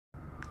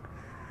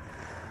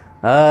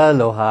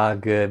Aloha,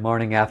 good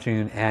morning,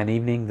 afternoon, and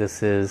evening.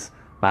 This is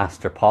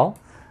Master Paul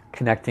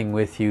connecting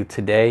with you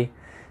today.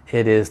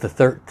 It is the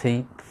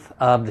 13th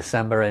of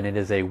December and it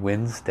is a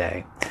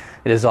Wednesday.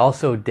 It is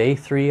also day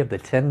 3 of the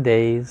 10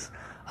 days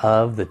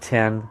of the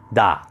 10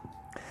 Da.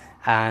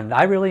 And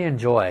I really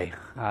enjoy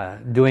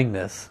doing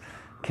this,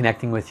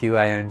 connecting with you.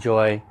 I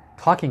enjoy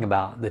talking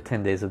about the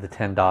 10 days of the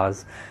 10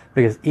 Das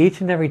because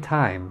each and every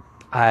time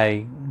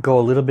I go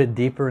a little bit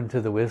deeper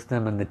into the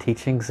wisdom and the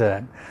teachings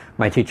that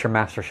my teacher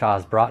Master Sha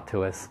has brought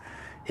to us,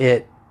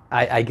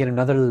 I get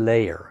another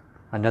layer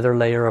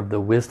of the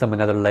wisdom,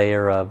 another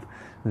layer of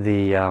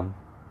the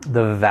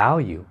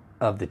value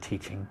of the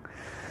teaching.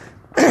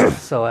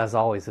 So as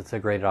always, it's a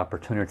great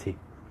opportunity.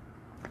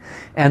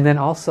 And then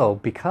also,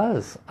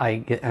 because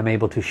I'm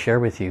able to share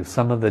with you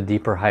some of the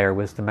deeper, higher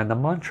wisdom and the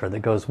mantra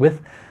that goes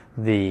with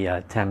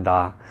the 10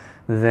 Da,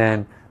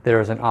 then there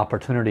is an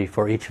opportunity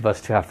for each of us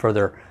to have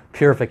further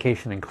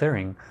purification and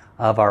clearing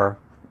of our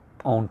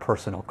own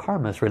personal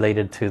karmas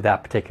related to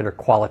that particular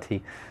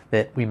quality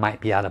that we might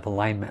be out of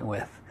alignment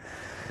with.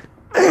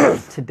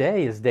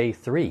 Today is day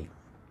 3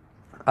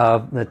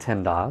 of the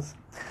 10 Das,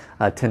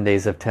 10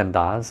 days of 10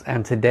 Das,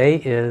 and today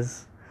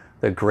is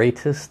the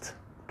greatest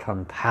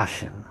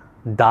compassion,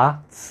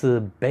 Ci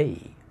Bei.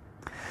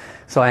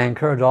 So I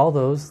encourage all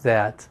those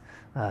that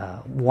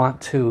want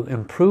to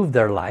improve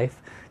their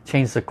life,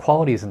 change the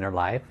qualities in their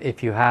life.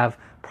 If you have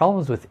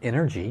problems with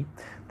energy,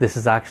 this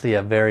is actually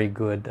a very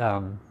good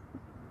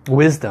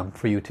wisdom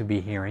for you to be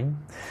hearing.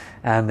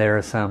 And there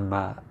is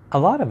a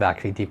lot of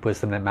actually deep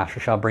wisdom that Master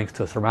Sha brings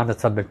to us around the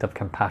subject of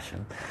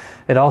compassion.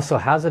 It also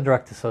has a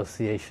direct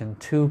association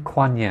to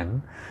Kuan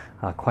Yin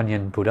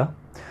Buddha,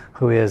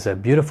 who is a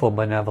beautiful,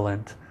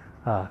 benevolent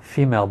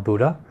female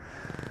Buddha,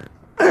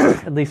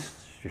 at least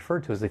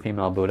referred to as a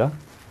female Buddha.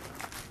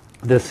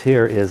 This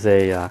here is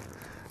a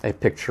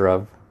picture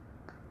of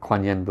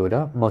Kuan Yin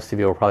Buddha. Most of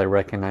you will probably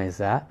recognize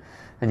that.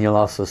 And you'll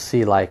also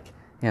see, like,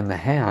 in the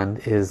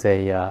hand is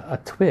a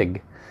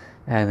twig.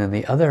 And in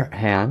the other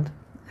hand,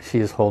 she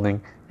is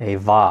holding a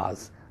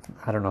vase.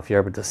 I don't know if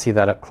you're able to see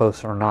that up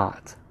close or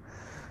not.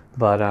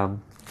 But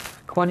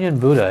Kuan Yin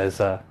Buddha is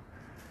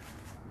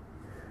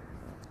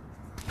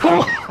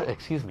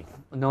excuse me,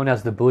 known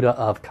as the Buddha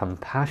of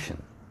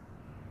compassion.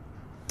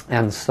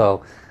 And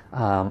so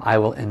I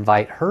will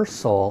invite her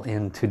soul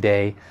in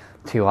today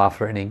to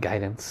offer any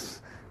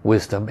guidance,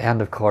 wisdom,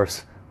 and of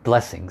course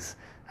blessings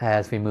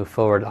as we move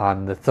forward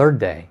on the 3rd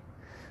day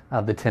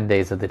of the 10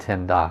 days of the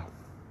 10 Da.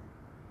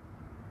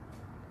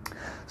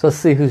 So let's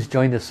see who's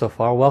joined us so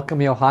far. Welcome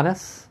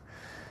Johannes.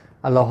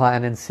 Aloha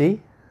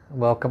NNC.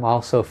 Welcome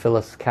also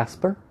Phyllis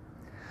Casper.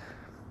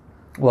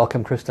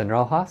 Welcome Kristen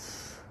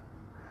Rojas.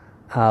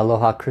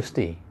 Aloha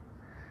Christy.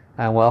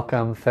 And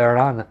welcome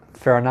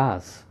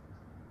Faranaz.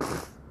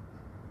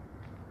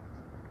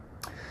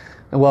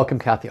 And welcome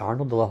Kathy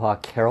Arnold. Aloha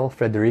Carol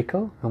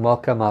Frederico. And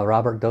welcome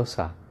Robert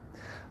Dosa.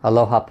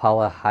 Aloha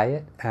Paula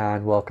Hyatt.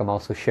 And welcome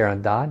also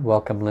Sharon Dodd.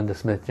 Welcome Linda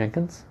Smith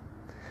Jenkins.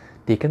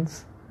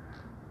 Deacons.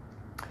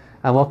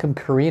 And welcome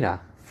Karina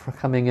for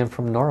coming in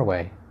from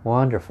Norway.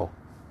 Wonderful.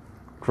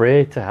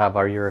 Great to have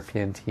our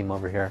European team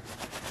over here.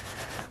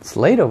 It's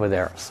late over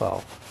there,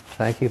 so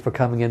thank you for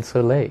coming in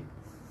so late.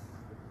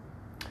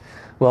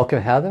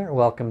 Welcome Heather.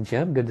 Welcome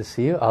Jim. Good to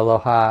see you.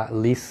 Aloha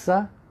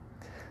Lisa.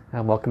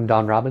 And welcome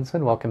Don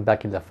Robinson. Welcome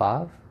Becky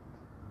LaFave.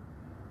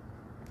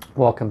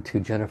 Welcome to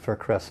Jennifer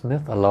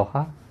Cress-Smith.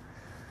 Aloha.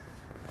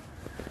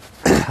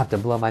 I have to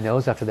blow my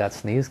nose after that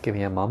sneeze. Give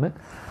me a moment.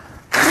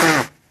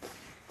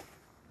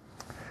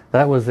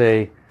 That was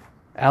a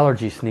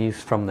allergy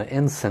sneeze from the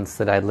incense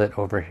that I lit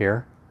over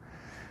here.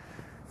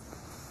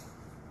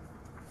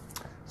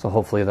 So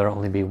hopefully there'll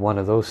only be one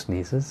of those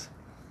sneezes.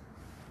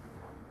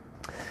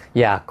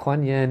 Yeah,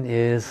 Kuan Yin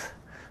is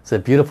a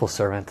beautiful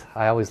servant.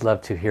 I always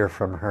love to hear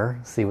from her,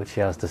 see what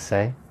she has to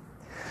say.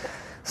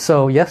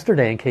 So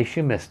yesterday, in case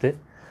you missed it,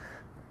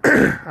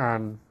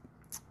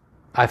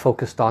 I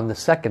focused on the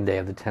 2nd day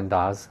of the 10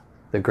 Das,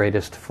 the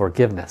greatest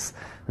forgiveness.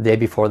 The day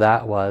before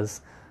that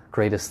was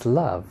greatest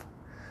love.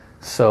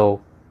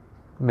 So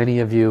many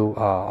of you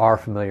are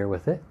familiar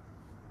with it.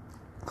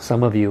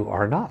 Some of you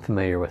are not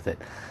familiar with it.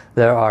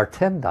 There are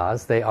 10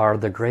 Das. They are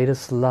the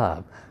greatest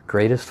love,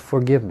 greatest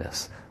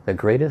forgiveness, the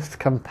greatest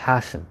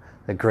compassion,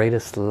 the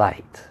greatest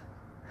light,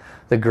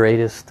 the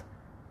greatest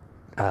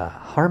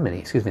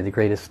harmony, the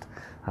greatest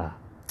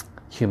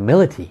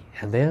humility,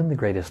 and then the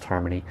greatest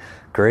harmony,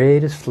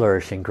 greatest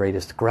flourishing,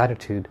 greatest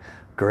gratitude,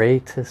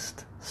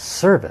 greatest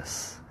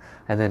service,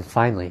 and then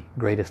finally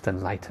greatest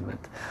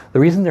enlightenment. The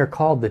reason they're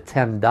called the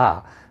 10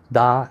 Da,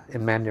 Da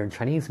in Mandarin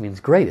Chinese means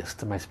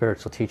greatest. My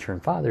spiritual teacher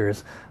and father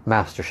is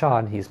Master Sha,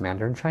 and he's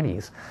Mandarin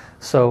Chinese.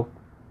 So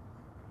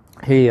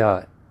he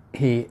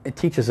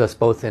teaches us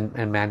both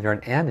in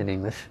Mandarin and in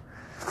English.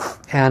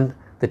 And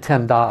the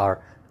 10 Da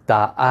are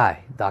Da Ai,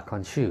 Da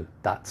Konshu,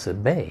 Da Ci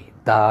Bei,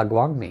 Da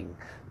Guangming,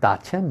 Da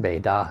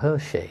Qianbei, Da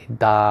He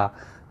Da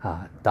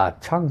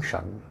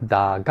Changsheng,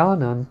 Da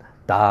Ganan,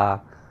 Da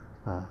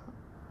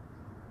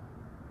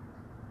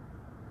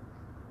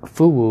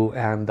Fuwu,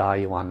 and Da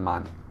Yuan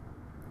Man.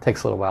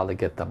 Takes a little while to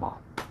get them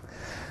all.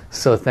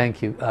 So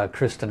thank you,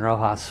 Kristen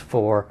Rojas,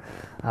 for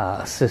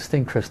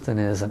assisting. Kristen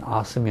is an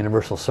awesome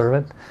universal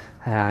servant,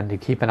 and you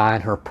keep an eye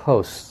on her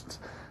posts.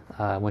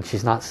 When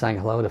she's not saying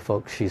hello to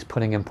folks, she's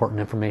putting important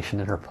information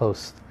in her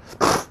posts.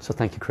 So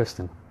thank you,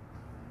 Kristen.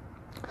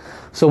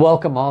 So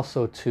welcome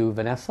also to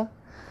Vanessa.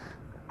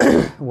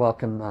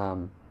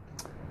 Welcome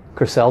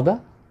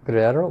Griselda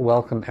Guerrero.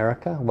 Welcome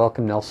Erica.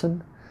 Welcome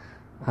Nelson.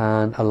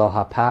 And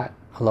aloha Pat.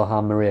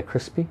 Aloha Maria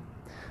Crispy.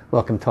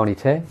 Welcome Tony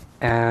Tay.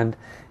 And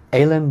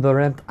Aileen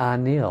Berent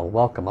Anil.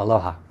 Welcome.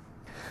 Aloha.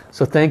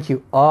 So thank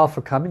you all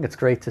for coming. It's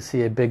great to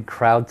see a big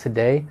crowd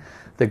today.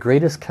 The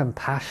greatest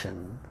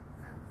compassion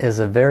is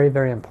a very,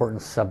 very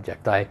important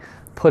subject. I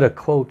put a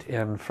quote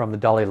in from the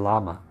Dalai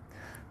Lama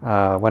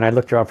when I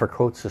looked around for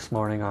quotes this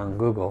morning on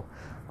Google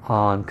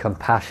on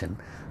compassion.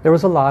 There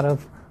was a lot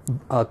of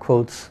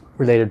quotes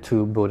related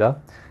to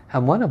Buddha,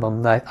 and one of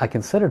them that I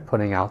considered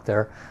putting out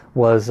there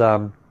was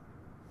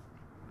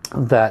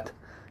that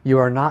you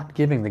are not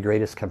giving the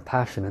greatest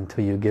compassion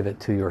until you give it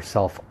to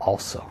yourself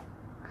also.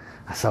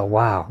 I said,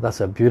 wow, that's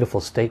a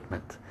beautiful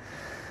statement.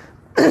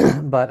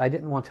 But I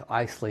didn't want to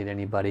isolate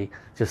anybody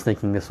just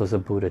thinking this was a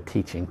Buddha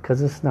teaching,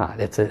 because it's not.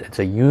 It's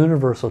a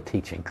universal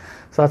teaching.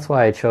 So that's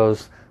why I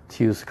chose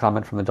to use a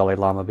comment from the Dalai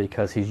Lama,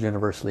 because he's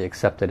universally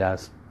accepted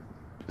as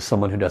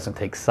someone who doesn't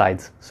take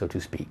sides, so to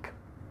speak.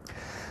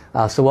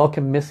 So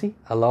welcome Missy.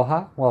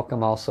 Aloha.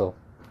 Welcome also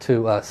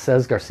to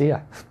Cez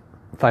Garcia.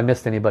 If I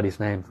missed anybody's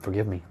name,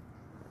 forgive me.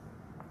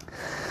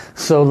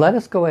 So let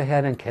us go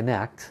ahead and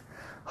connect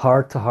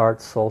heart to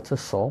heart, soul to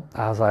soul,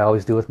 as I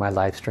always do with my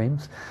live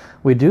streams.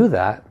 We do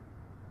that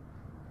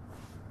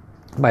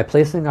by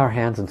placing our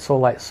hands in soul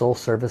light, soul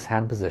service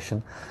hand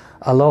position.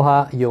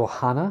 Aloha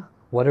Johanna.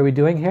 What are we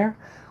doing here?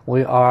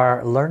 We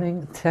are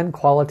learning 10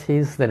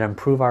 qualities that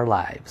improve our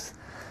lives.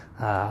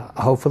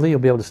 Hopefully you'll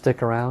be able to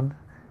stick around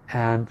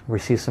and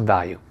receive some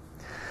value.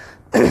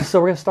 So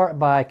we're going to start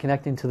by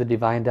connecting to the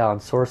Divine Tao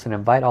and Source and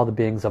invite all the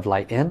beings of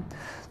light in.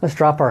 Let's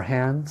drop our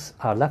hands,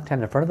 left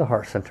hand in front of the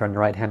heart center and the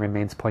right hand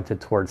remains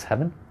pointed towards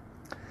heaven.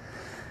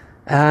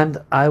 And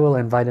I will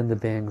invite in the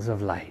beings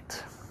of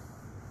light.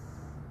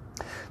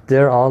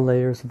 Dear all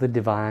layers of the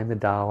Divine, the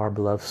Tao, our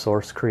beloved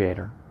Source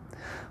Creator.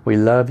 We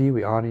love you,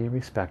 we honor you,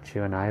 respect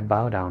you, and I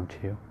bow down to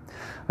you.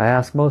 I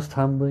ask most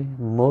humbly,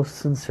 most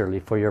sincerely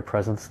for your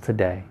presence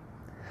today.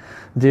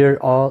 Dear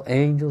all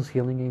angels,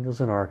 healing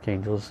angels and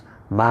archangels,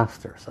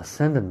 masters,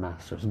 ascended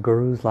masters,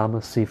 gurus,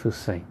 lamas, sifus,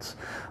 saints,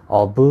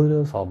 all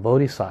Buddhas, all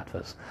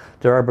Bodhisattvas,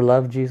 dear our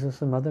beloved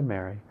Jesus and Mother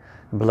Mary,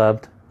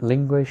 beloved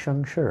Lingui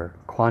Shangshi,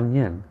 Kuan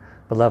Yin,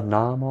 beloved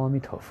Namo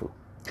Amitofu.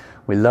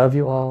 We love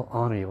you all,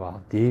 honor you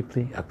all,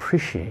 deeply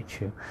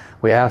appreciate you.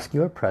 We ask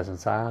your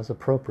presence as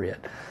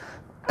appropriate.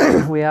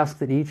 We ask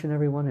that each and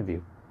every one of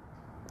you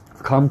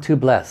come to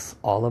bless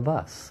all of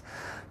us,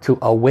 to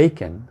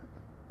awaken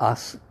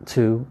us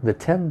to the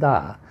Ten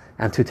Da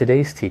and to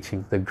today's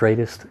teaching, the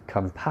greatest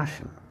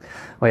compassion.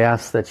 We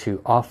ask that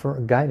you offer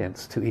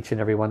guidance to each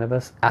and every one of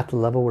us at the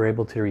level we're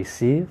able to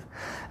receive,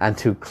 and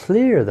to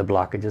clear the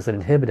blockages that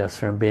inhibit us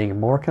from being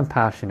more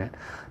compassionate,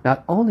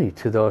 not only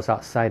to those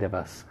outside of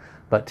us,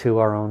 but to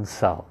our own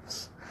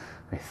selves.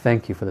 I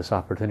thank you for this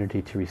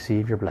opportunity to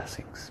receive your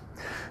blessings.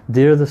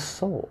 Dear the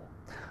soul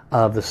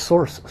of the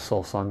Source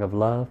Soul Song of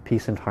Love,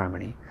 Peace and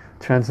Harmony,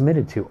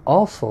 transmitted to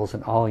all souls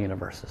in all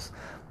universes,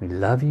 we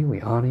love you,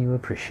 we honor you,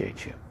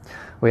 appreciate you.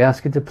 We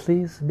ask you to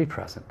please be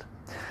present.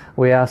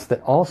 We ask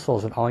that all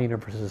souls in all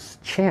universes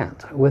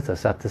chant with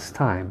us at this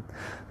time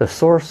the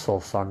Source Soul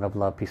Song of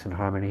Love, Peace and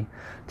Harmony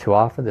to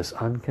offer this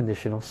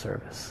unconditional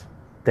service.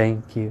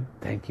 Thank you,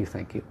 thank you,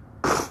 thank you.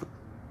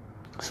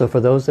 So for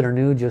those that are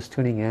new, just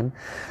tuning in,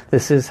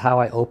 this is how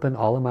I open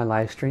all of my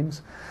live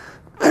streams.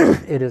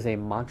 It is a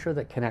mantra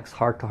that connects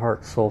heart to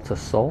heart, soul to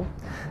soul.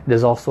 It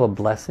is also a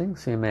blessing,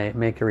 so you may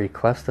make a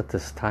request at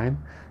this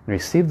time and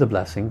receive the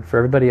blessing. For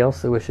everybody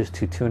else that wishes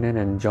to tune in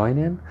and join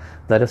in,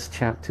 let us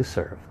chant to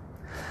serve.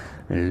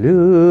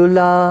 Lula,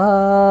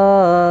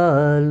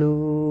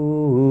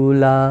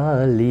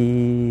 lula,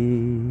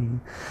 li.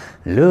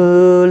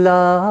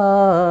 Lula,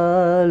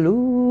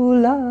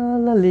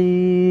 lula,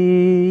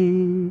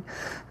 li.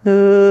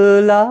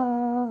 Lula,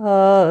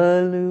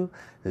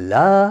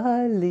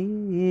 lula,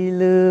 li,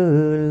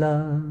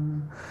 lula.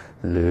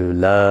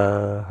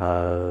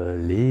 Lula,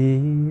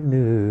 li,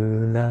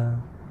 lula.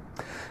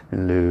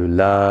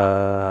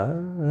 Lula,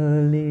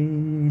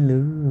 li,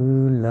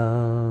 lula.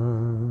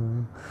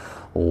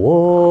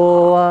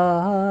 我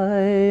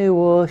爱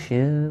我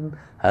心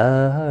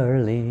儿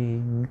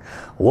灵，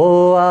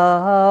我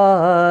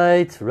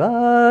爱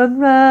纯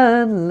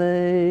然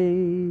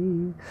泪，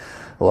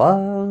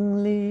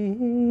望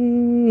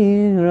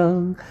令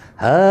人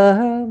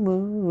和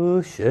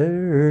睦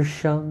世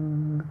上，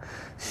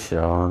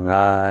相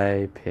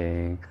爱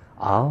平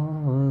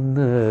安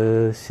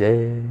和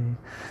谐，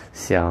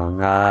相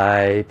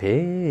爱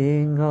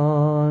平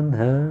安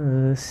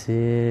和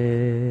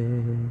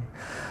谐。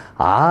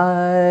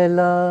I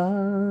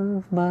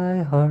love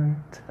my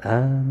heart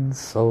and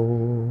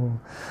soul.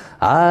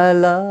 I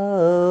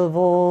love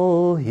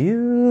all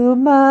humanity.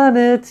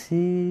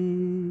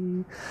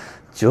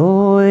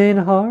 Join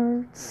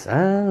hearts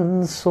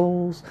and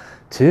souls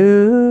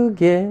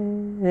together.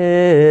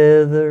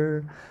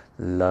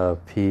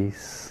 Love,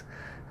 peace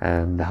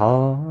and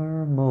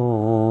harmony.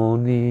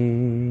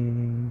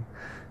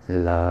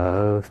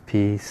 Love,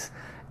 peace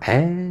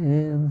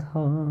and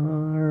harmony.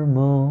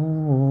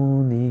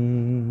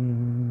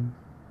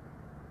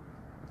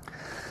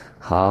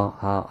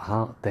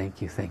 How,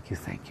 thank you.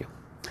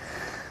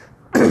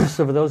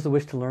 So for those that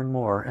wish to learn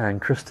more, and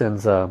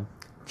Kristen's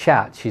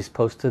chat, she's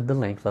posted the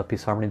link,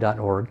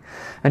 lovepeaceharmony.org.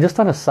 And just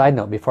on a side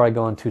note, before I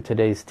go into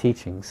today's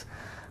teachings,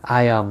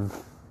 last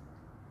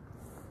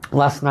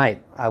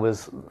night I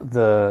was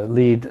the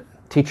lead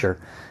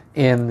teacher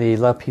in the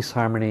Love, Peace,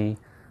 Harmony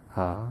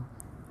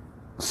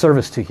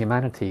Service to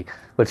Humanity,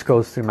 which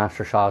goes through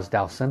Master Sha's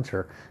Tao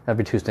Center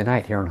every Tuesday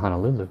night here in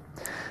Honolulu.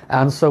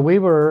 And so we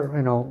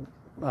were,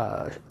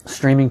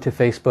 streaming to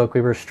Facebook.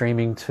 We were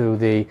streaming to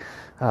the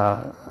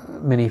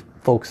many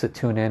folks that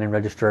tune in and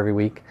register every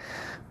week.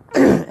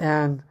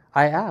 And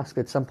I asked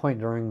at some point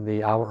during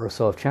the hour or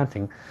so of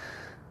chanting,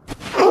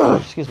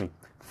 excuse me,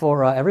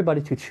 for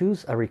everybody to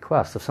choose a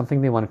request of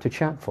something they wanted to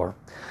chant for.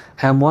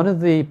 And one of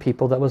the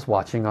people that was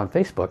watching on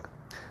Facebook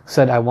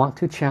said, I want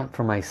to chant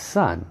for my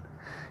son.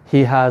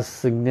 He has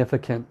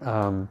significant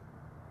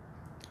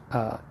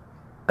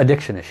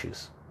addiction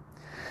issues.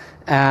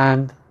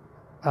 And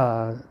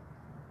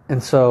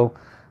so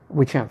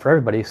we chant for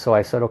everybody. So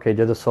I said, okay,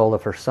 to the soul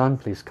of her son,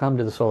 please come.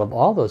 To the soul of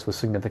all those with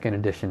significant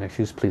addiction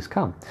issues, please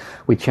come.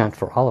 We chant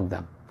for all of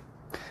them.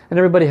 And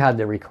everybody had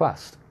their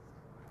request.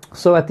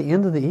 So at the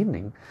end of the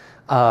evening,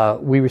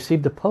 we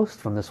received a post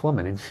from this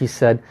woman, and she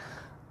said,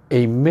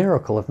 a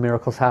miracle of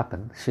miracles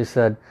happened. She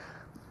said,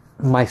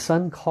 my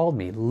son called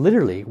me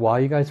literally while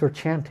you guys were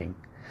chanting.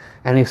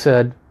 And he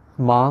said,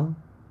 Mom,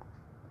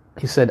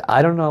 he said,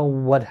 I don't know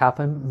what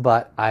happened,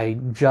 but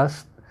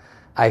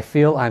I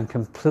feel I'm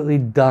completely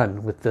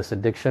done with this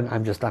addiction.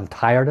 I'm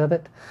tired of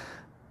it.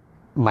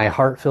 My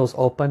heart feels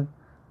open.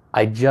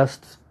 I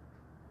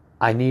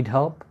need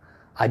help.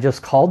 I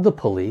just called the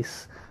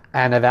police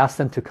and I've asked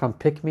them to come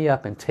pick me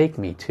up and take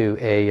me to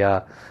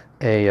a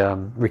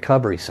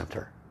recovery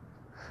center.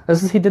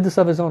 He did this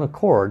of his own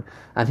accord,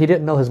 and he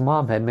didn't know his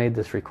mom had made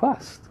this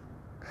request.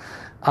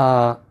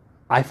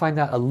 I find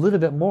that a little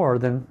bit more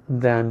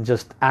than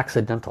just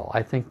accidental.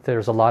 I think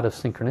there's a lot of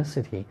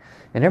synchronicity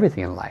in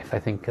everything in life. I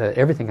think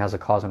everything has a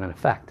cause and an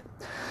effect.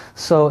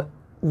 So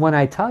when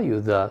I tell you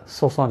the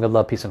Soul Song of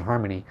Love, Peace and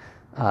Harmony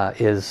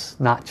is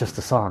not just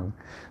a song,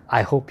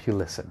 I hope you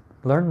listen.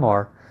 Learn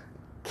more,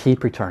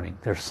 keep returning.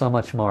 There's so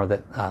much more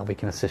that we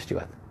can assist you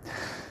with.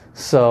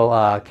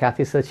 So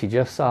Kathy said she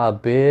just saw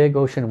big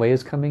ocean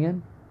waves coming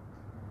in.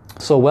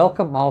 So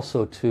welcome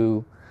also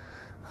to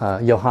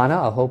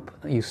Johanna. I hope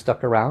you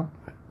stuck around.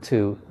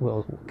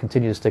 Will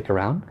continue to stick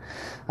around.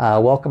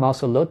 Welcome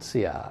also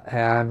Lotzia,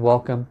 and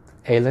welcome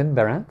Aileen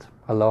Berendt.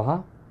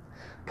 Aloha.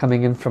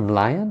 Coming in from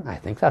Lyon, I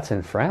think that's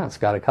in France.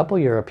 Got a couple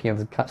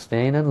Europeans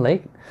staying in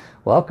late.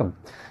 Welcome.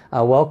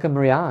 Welcome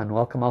Rian.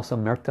 Welcome also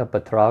Mirta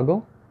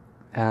Batrago.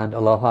 And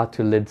aloha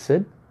to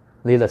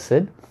Lila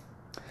Sid.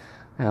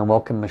 And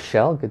welcome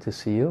Michelle, good to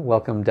see you.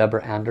 Welcome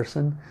Deborah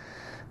Anderson.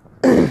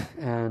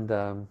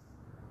 And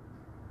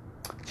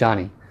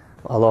Johnny.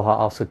 Aloha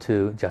also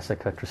to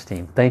Jessica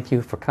Christine. Thank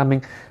you for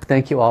coming.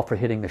 Thank you all for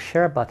hitting the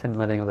share button and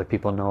letting other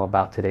people know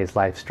about today's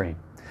live stream.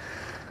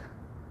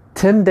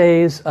 10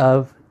 days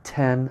of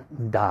 10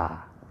 Da.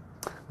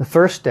 The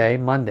first day,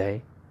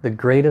 Monday, the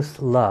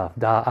greatest love,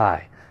 Da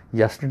Ai.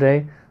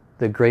 Yesterday,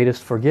 the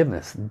greatest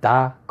forgiveness,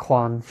 Da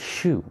Quan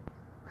Shu.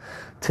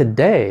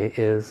 Today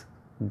is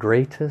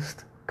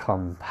greatest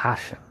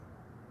compassion.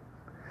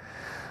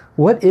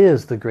 What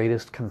is the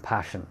greatest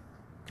compassion?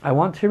 I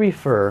want to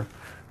refer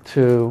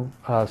to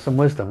some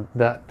wisdom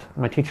that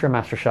my teacher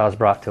Master Sha has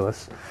brought to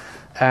us,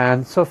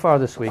 and so far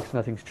this week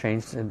nothing's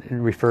changed, and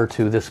refer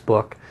to this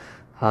book.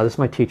 This is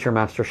my teacher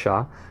Master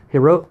Sha. He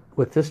wrote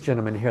with this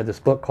gentleman here this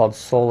book called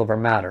Soul Over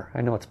Matter.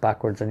 I know it's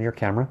backwards in your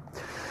camera,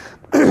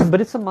 but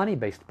it's a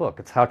money-based book.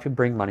 It's how to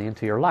bring money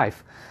into your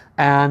life.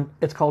 And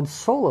it's called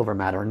Soul Over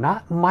Matter,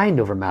 not Mind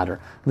Over Matter.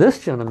 This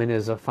gentleman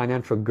is a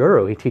financial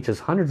guru. He teaches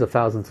hundreds of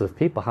thousands of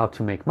people how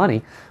to make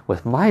money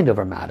with Mind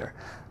Over Matter.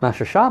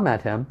 Master Sha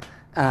met him,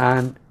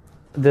 and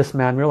this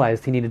man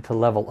realized he needed to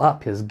level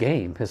up his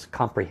game, his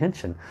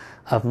comprehension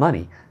of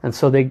money. And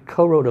so they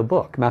co-wrote a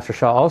book. Master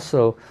Sha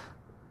also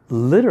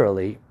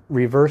literally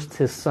reversed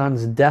his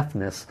son's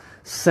deafness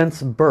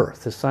since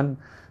birth.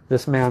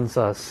 This man's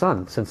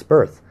son, since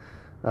birth,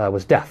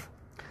 was deaf.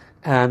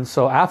 And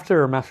so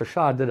after Master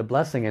Sha did a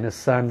blessing and his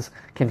sons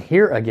can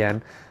hear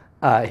again,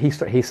 he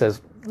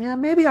says, yeah,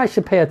 maybe I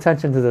should pay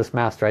attention to this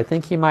master. I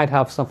think he might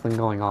have something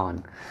going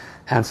on.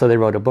 And so they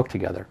wrote a book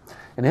together.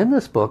 And in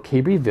this book, he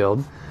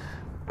revealed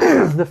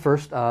the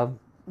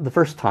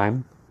first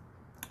time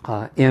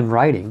in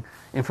writing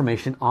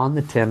information on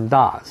the 10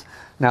 Das.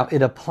 Now,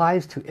 it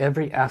applies to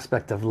every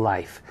aspect of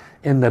life.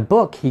 In the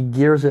book, he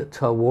gears it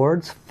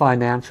towards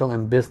financial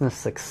and business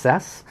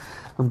success.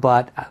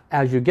 But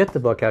as you get the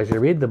book, as you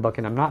read the book,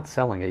 and I'm not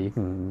selling it,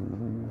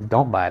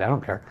 don't buy it, I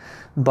don't care.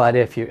 But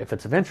if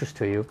it's of interest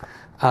to you,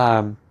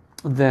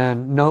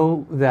 then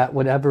know that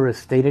whatever is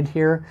stated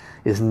here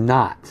is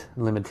not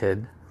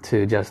limited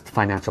to just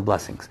financial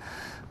blessings,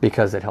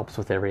 because it helps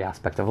with every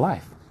aspect of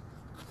life.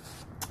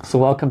 So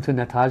welcome to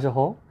Natasha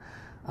Ho.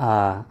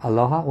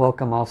 Aloha.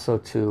 Welcome also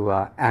to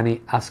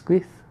Annie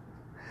Asquith.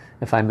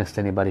 If I missed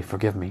anybody,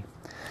 forgive me.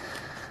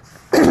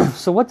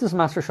 So what does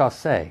Master Sha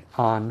say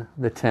on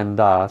the 10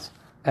 Das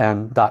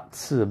and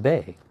Ci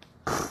Bei?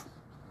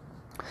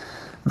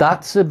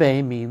 Ci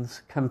Bei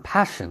means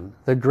compassion,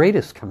 the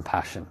greatest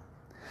compassion.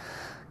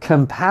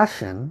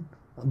 Compassion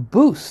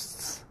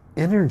boosts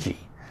energy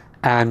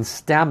and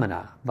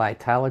stamina,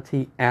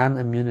 vitality and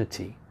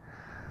immunity.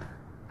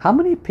 How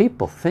many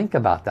people think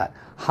about that?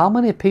 How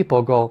many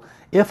people go,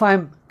 if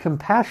I'm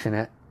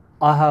compassionate,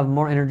 I'll have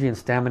more energy and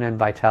stamina and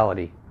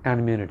vitality and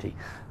immunity?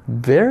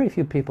 Very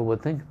few people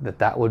would think that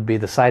that would be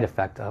the side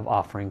effect of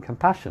offering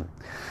compassion.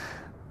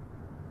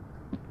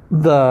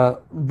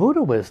 The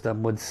Buddha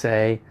wisdom would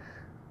say,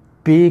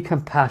 be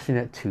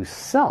compassionate to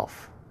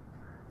self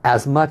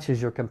as much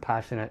as you're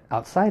compassionate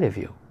outside of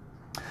you.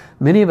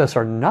 Many of us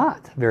are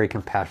not very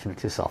compassionate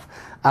to self.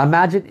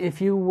 Imagine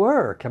if you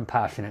were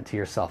compassionate to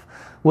yourself.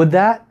 Would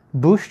that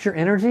boost your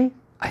energy?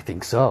 I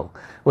think so.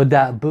 Would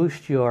that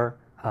boost your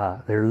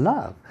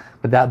love?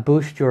 Would that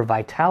boost your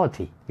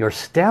vitality, your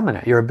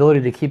stamina, your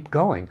ability to keep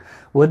going?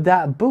 Would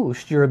that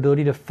boost your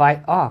ability to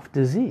fight off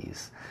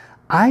disease?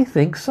 I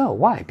think so.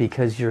 Why?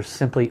 Because you're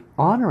simply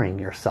honoring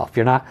yourself.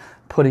 You're not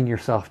putting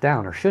yourself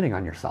down or shooting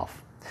on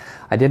yourself.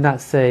 I did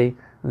not say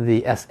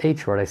the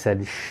SH word. I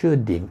said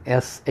shoulding.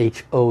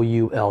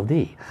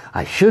 S-H-O-U-L-D.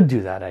 I should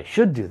do that. I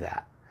should do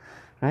that.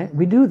 Right?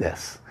 We do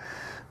this.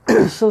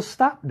 So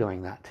stop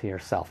doing that to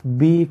yourself.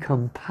 Be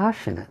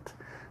compassionate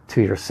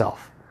to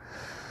yourself.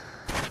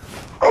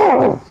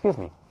 Excuse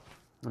me.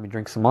 Let me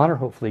drink some water.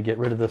 Hopefully get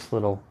rid of this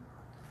little...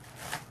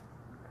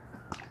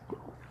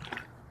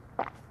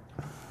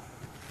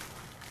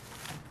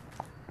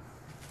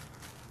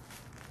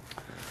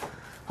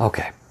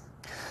 Okay.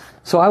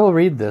 So I will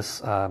read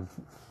this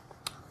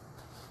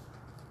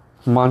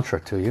mantra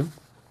to you.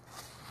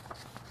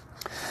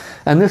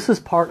 And this is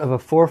part of a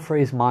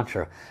 4-phrase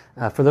mantra.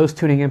 For those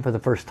tuning in for the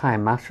first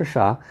time, Master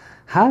Sha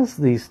has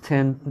these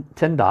 10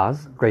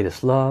 Das: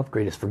 greatest love,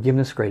 greatest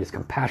forgiveness, greatest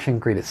compassion,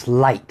 greatest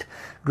light,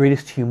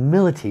 greatest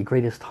humility,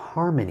 greatest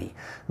harmony,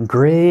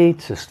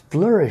 greatest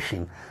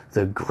flourishing,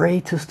 the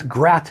greatest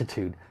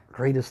gratitude,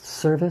 greatest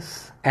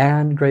service,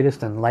 and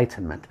greatest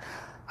enlightenment.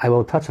 I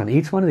will touch on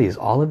each one of these,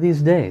 all of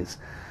these days.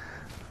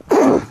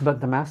 But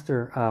the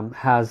Master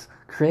has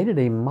created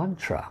a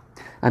mantra,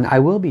 and I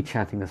will be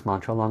chanting this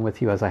mantra along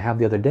with you as I have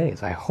the other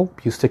days. I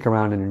hope you stick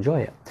around and enjoy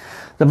it.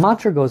 The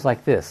mantra goes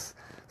like this: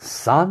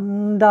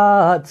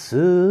 Sanda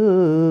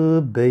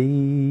Ci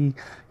Bei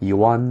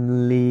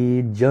Yuan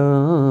Li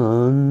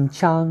Zheng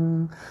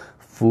Chang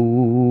Fu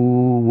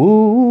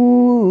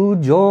Wu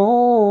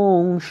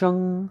Zhong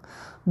Sheng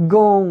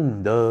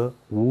Gong De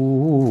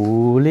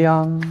Wu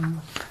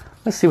Liang.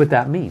 Let's see what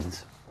that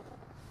means.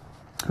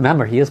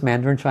 Remember, he is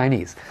Mandarin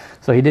Chinese,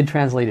 so he did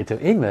translate it to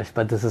English,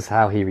 but this is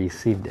how he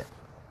received it.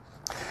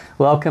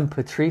 Welcome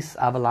Patrice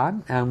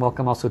Avalon, and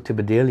welcome also to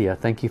Bedelia.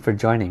 Thank you for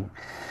joining.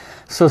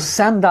 So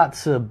Sanda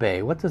Ci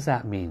Bei, what does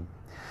that mean?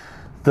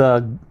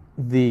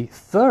 The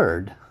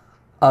third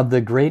of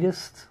the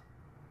greatest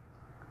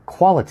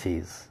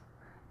qualities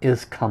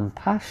is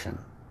compassion.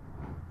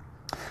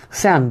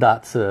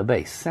 Sanda Ci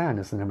Bei, San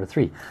is the number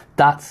 3.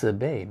 Da Ci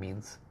Bei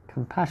means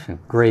compassion,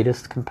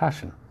 greatest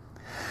compassion.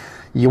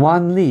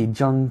 Yuan Li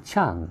Zheng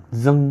Chang,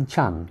 Zheng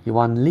Chang,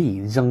 Yuan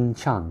Li Zheng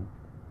Chang.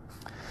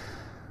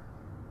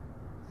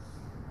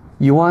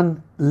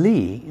 Yuan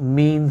Li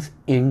means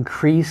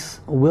increase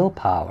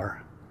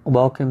willpower.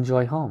 Welcome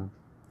joy home.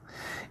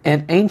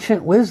 In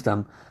ancient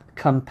wisdom,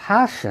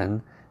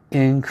 compassion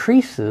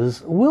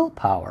increases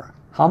willpower.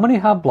 How many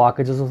have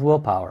blockages of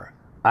willpower?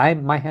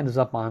 My hand is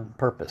up on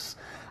purpose.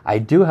 I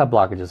do have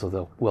blockages of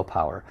the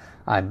willpower.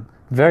 I'm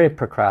very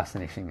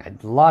procrastinating. A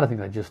lot of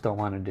things I just don't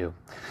want to do.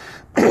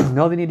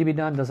 Know they need to be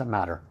done, doesn't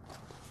matter.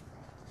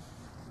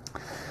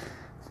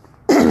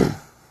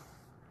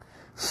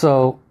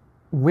 So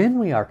when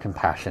we are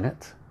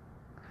compassionate,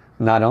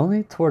 not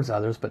only towards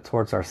others but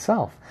towards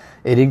ourselves,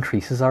 it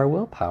increases our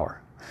willpower.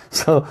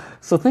 So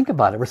think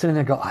about it. We're sitting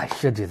there and go, I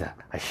should do that.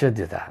 I should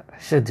do that. I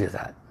should do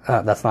that.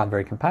 That's not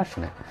very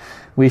compassionate.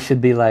 We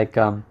should be like,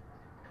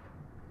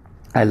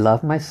 I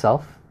love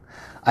myself.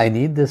 I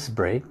need this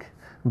break,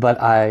 but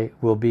I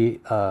will be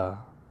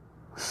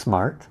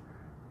smart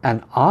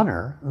and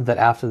honor that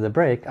after the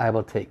break I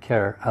will take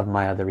care of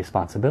my other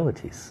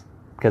responsibilities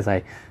because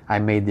I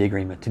made the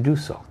agreement to do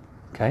so.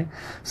 Okay,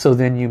 so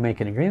then you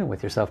make an agreement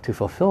with yourself to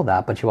fulfill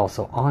that, but you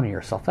also honor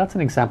yourself. That's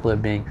an example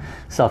of being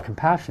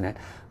self-compassionate,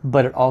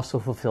 but it also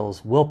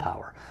fulfills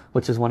willpower,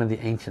 which is one of the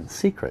ancient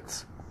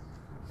secrets.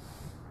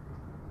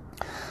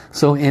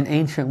 So in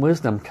ancient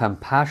wisdom,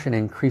 compassion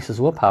increases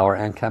willpower,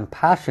 and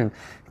compassion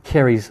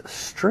carries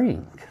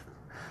strength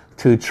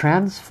to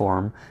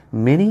transform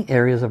many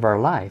areas of our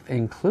life,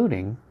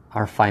 including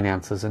our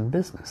finances and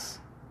business.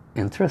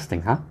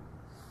 Interesting, huh?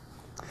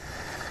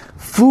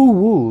 Fu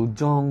Wu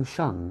Zhong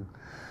Sheng.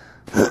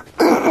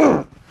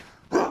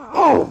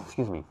 Oh,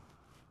 excuse me.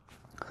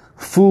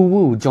 Fu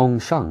Wu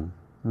Zhong Sheng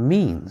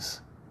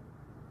means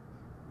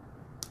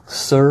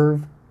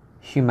serve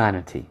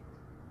humanity.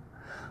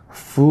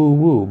 Fu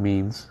Wu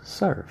means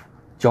serve.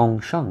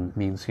 Zhong Sheng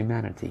means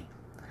humanity.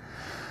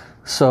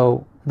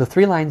 So the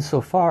 3 lines so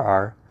far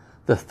are,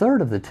 the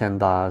third of the 10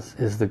 Das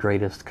is the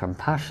greatest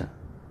compassion.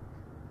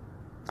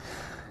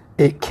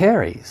 It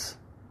carries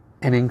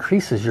and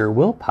increases your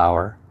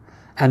willpower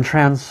and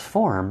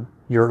transform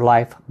your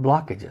life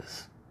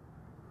blockages.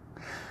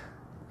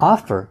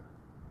 Offer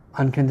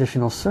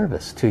unconditional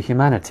service to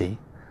humanity.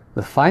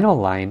 The final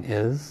line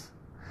is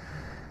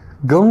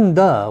Gong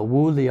De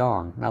Wu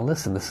Liang. Now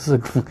listen,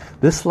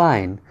 this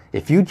line,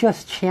 if you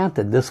just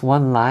chanted this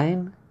one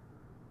line,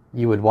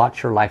 you would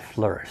watch your life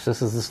flourish.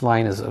 This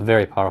line is a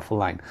very powerful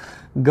line.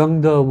 Gong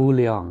De Wu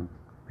Liang.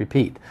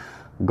 Repeat.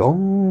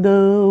 Gong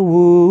De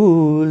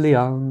Wu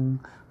Liang.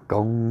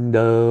 Gong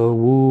De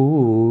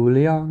Wu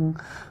Liang.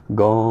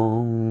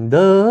 Gong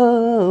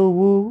De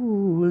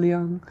Wu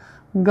Liang.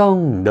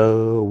 Gong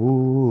De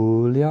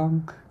Wu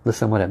Liang.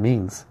 Listen what it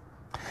means.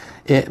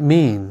 It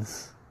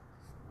means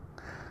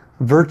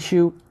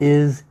virtue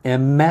is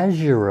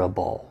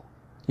immeasurable.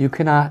 You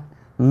cannot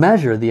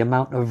measure the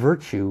amount of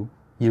virtue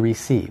you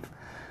receive.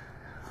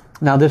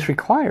 Now this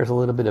requires a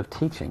little bit of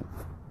teaching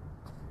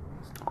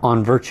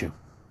on virtue.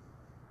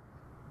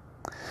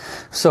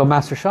 So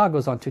Master Sha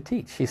goes on to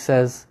teach. He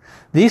says,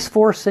 these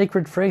 4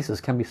 sacred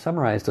phrases can be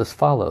summarized as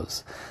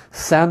follows.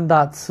 San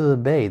Da Ci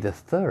Bei, the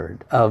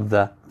third of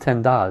the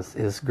 10 Das,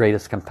 is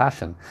greatest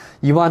compassion.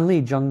 Yuan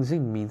Li Zheng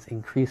Xing means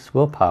increased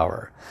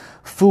willpower.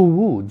 Fu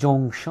Wu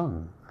Zhong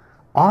Sheng,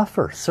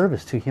 offer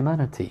service to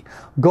humanity.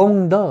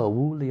 Gong De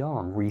Wu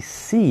Liang,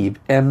 receive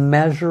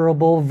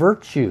immeasurable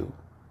virtue.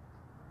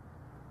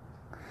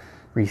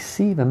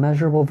 Receive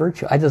immeasurable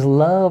virtue. I just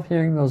love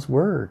hearing those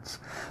words,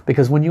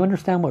 because when you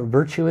understand what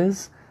virtue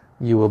is,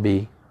 you will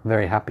be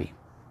very happy.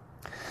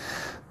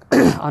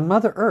 On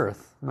Mother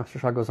Earth, Master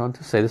Sha goes on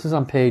to say, this is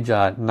on page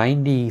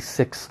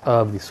 96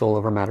 of the Soul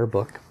Over Matter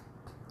book.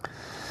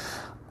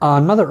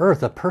 On Mother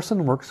Earth, a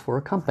person works for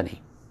a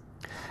company.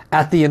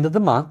 At the end of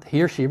the month,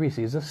 he or she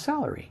receives a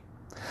salary.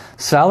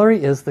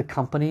 Salary is the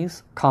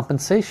company's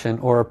compensation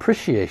or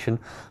appreciation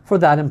for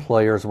that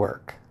employer's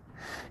work.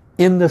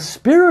 In the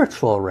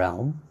spiritual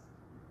realm,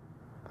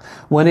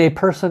 when a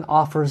person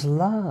offers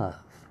love,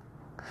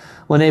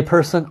 when a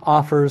person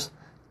offers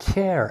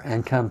care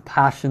and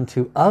compassion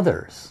to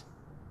others,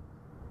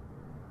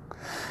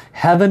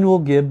 heaven will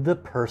give the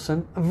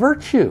person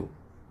virtue,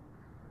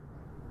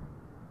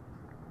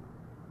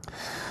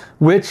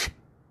 which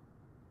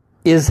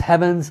is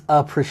heaven's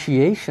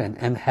appreciation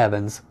and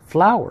heaven's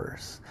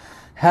flowers.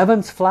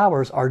 Heaven's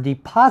flowers are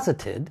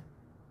deposited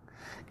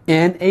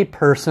in a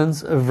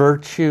person's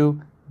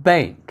virtue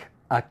bank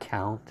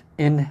account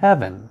in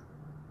heaven.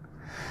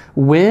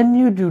 When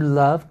you do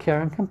love,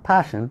 care and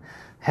compassion,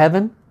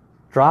 heaven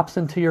drops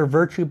into your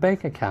virtue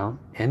bank account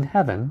in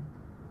heaven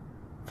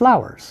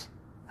flowers,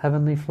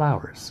 heavenly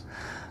flowers.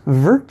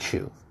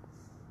 Virtue,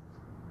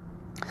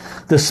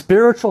 the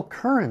spiritual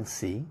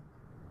currency,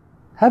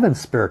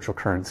 heaven's spiritual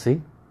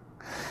currency,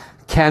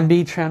 can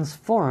be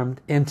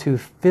transformed into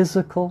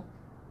physical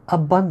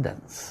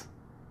abundance.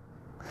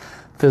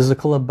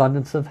 Physical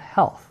abundance of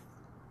health,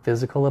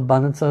 physical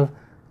abundance of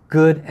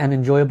good and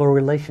enjoyable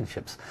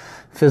relationships,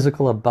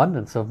 physical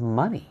abundance of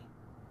money.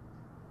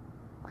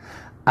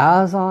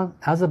 As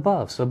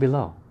above, so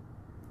below.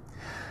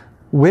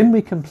 When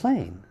we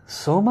complain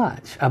so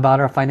much about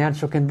our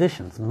financial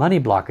conditions, money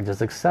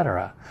blockages,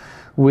 etc.,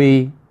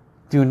 we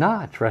do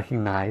not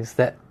recognize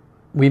that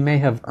we may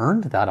have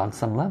earned that on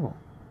some level.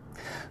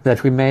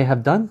 That we may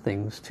have done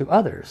things to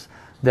others,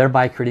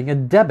 thereby creating a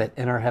debit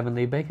in our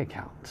heavenly bank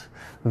account.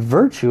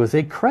 Virtue is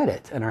a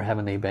credit in our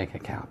heavenly bank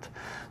account.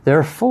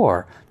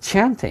 Therefore,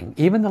 chanting,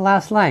 even the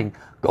last line,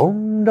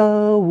 Gong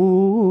Da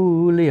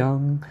Wu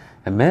Liang,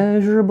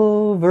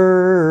 immeasurable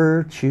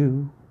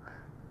virtue.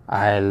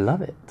 I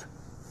love it.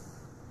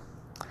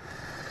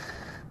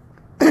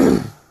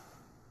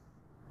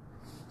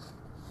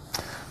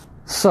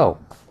 So,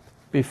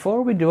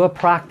 before we do a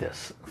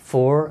practice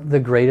for the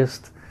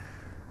greatest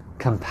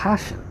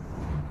compassion,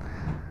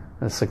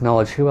 let's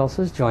acknowledge who else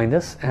has joined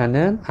us, and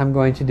then I'm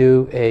going to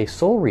do a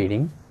soul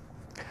reading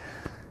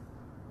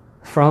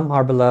from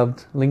our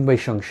beloved Lingwei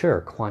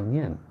Shengshi, Kuan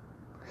Yin.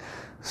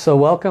 So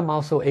welcome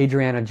also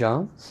Adriana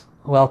Jones,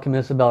 welcome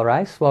Isabel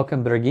Rice,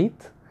 welcome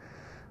Brigitte,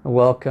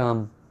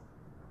 welcome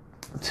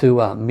to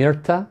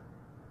Mirta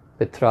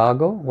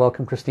Petrago,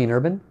 welcome Christine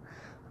Urban,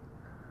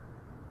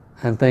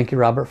 and thank you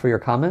Robert for your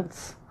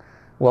comments.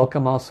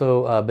 Welcome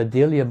also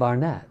Bedelia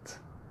Barnett.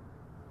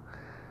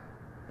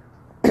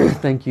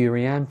 Thank you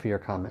Rianne for your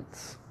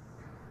comments.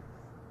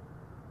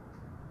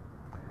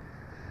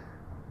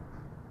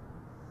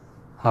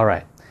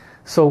 Alright,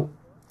 so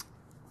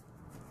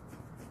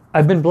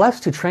I've been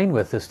blessed to train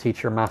with this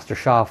teacher, Master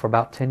Sha, for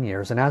about 10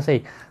 years. And as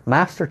a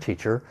master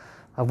teacher,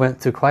 I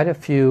went through quite a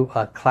few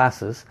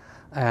classes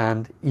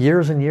and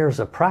years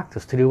of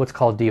practice to do what's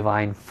called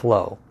divine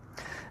flow.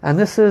 And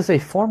this is a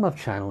form of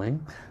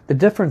channeling. The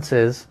difference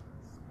is,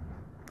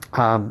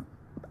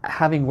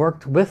 having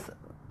worked with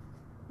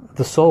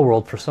the soul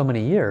world for so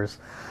many years,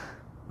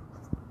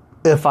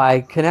 if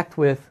I connect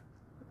with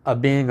a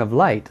being of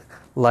light,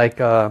 like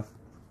an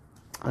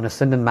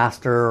ascended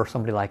master or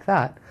somebody like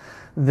that,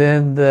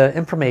 then the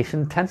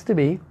information tends to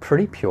be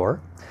pretty pure.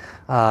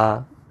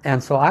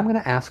 And so I'm going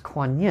to ask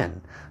Kuan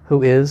Yin,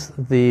 who is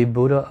the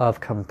Buddha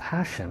of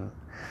compassion,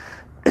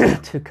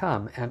 to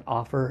come and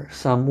offer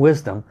some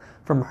wisdom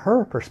from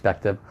her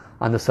perspective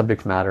on the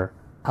subject matter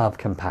of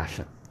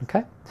compassion.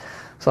 Okay?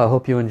 So I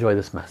hope you enjoy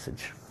this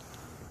message.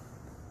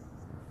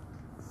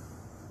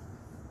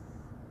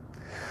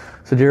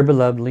 So dear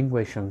beloved Ling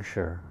Wei Sheng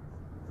Shi,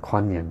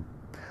 Kuan Yin,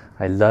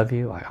 I love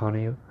you, I honor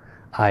you,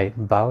 I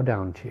bow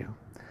down to you.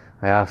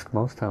 I ask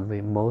most humbly,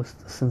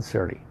 most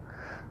sincerely,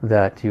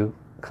 that you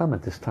come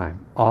at this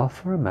time,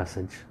 offer a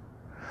message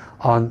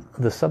on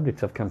the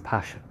subject of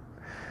compassion.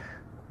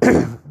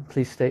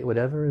 Please state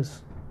whatever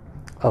is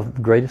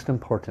of greatest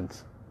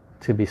importance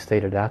to be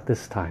stated at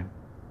this time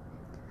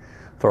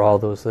for all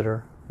those that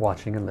are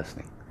watching and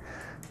listening.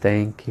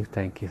 Thank you,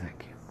 thank you,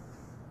 thank you.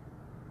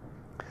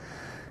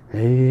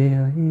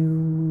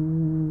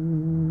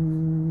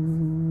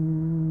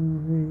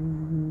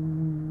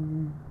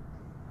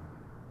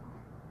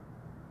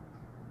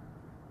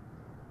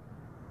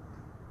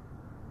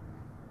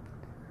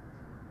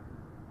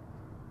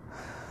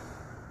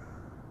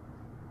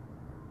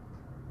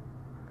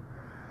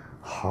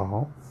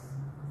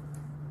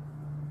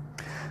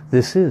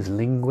 This is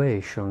Ling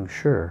Wei Sheng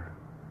Shi.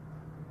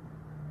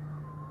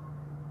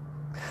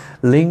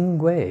 Ling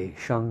Wei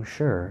Sheng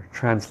Shi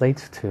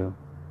translates to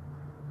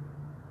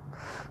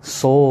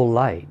soul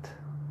light,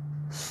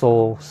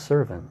 soul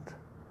servant,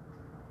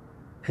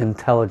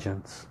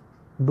 intelligence,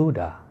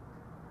 Buddha.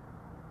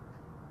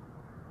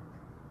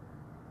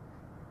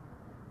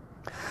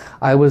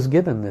 I was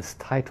given this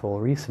title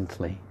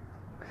recently.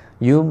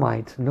 You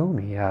might know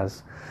me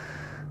as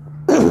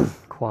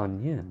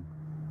Kuan Yin.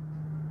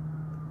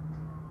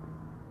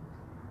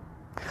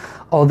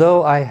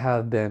 Although I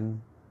have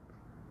been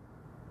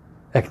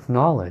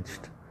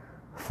acknowledged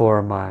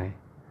for my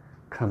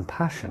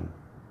compassion,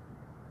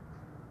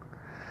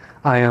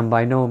 I am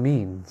by no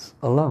means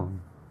alone.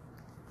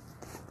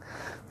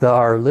 There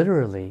are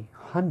literally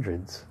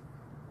hundreds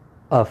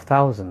of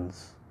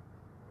thousands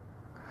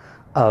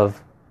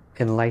of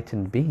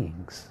enlightened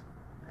beings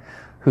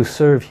who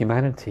serve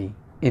humanity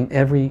in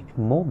every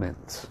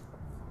moment,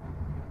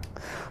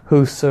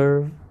 who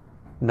serve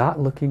not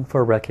looking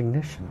for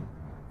recognition,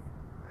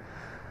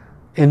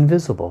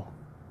 invisible,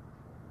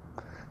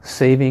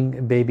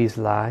 saving babies'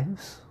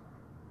 lives,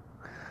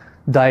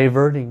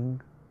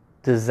 diverting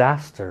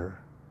disaster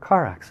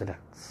car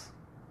accidents,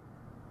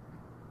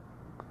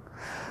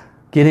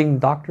 getting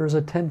doctors'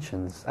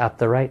 attentions at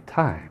the right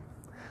time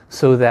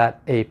so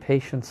that a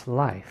patient's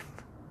life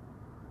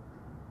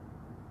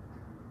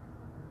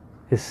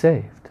is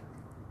saved.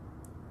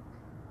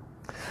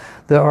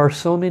 There are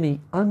so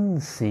many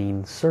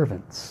unseen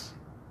servants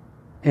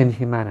in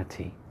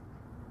humanity.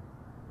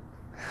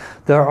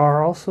 There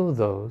are also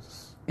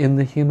those in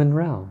the human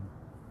realm.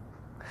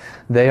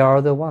 They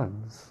are the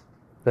ones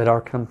that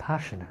are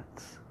compassionate.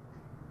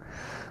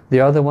 They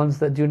are the ones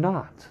that do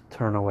not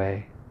turn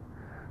away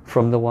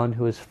from the one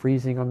who is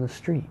freezing on the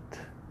street.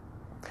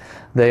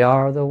 They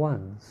are the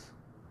ones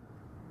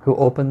who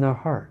open their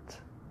heart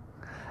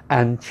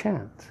and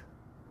chant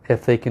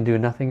if they can do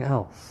nothing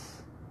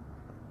else.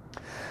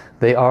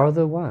 They are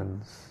the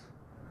ones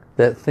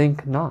that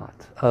think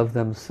not of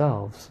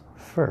themselves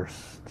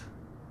first.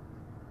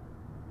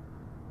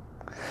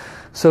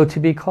 So to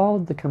be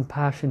called the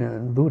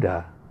compassionate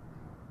Buddha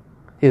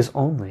is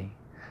only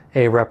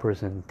a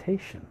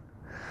representation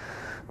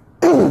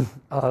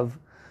of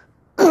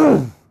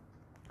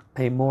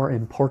a more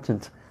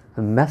important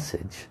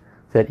message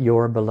that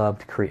your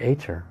beloved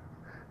Creator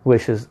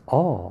wishes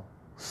all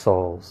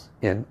souls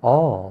in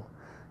all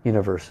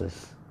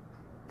universes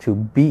to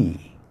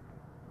be.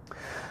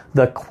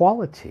 The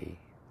quality,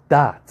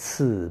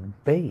 Ci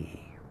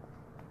Bei,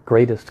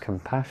 greatest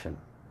compassion,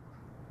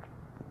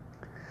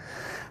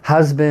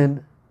 has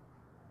been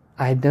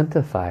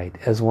identified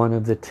as one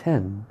of the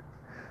 10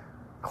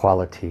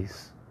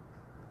 qualities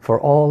for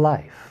all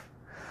life.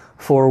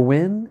 For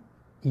when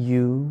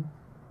you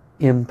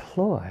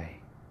employ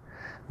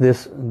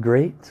this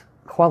great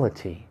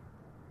quality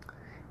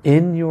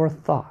in your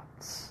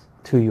thoughts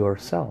to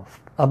yourself,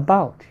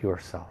 about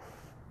yourself,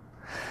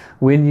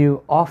 when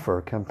you offer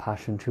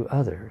compassion to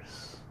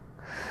others,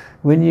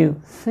 when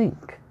you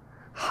think,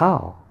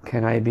 how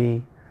can I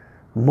be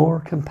more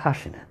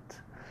compassionate,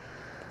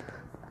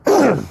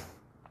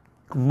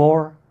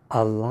 more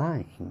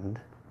aligned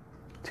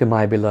to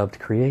my beloved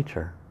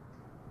Creator?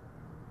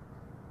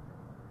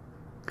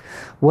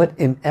 What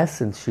in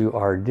essence you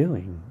are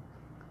doing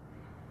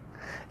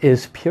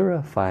is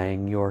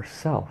purifying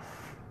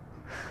yourself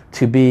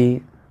to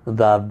be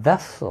the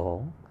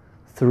vessel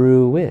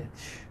through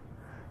which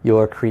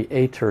your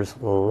Creator's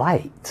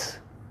light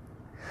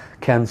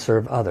can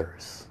serve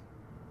others.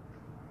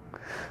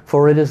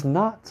 For it is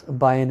not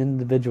by an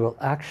individual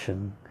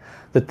action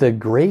that the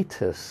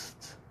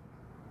greatest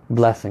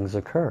blessings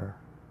occur.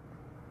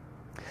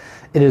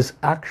 It is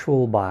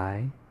actual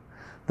by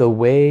the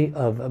way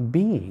of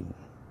being.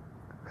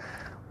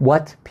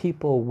 What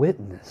people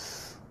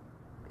witness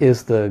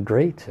is the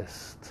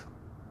greatest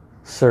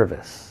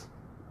service.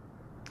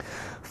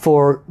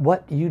 For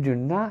what you do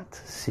not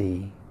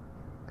see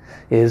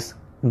is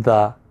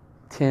the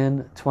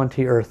 10,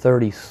 20 or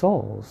 30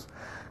 souls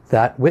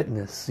that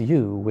witness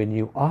you when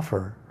you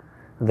offer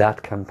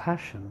that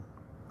compassion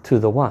to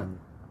the one.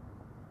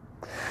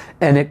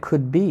 And it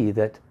could be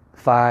that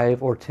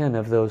 5 or 10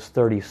 of those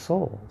 30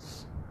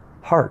 souls'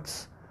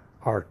 hearts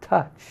are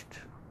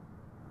touched.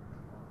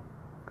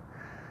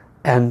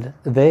 And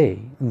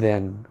they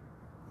then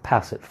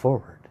pass it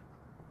forward.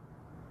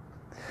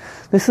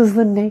 This is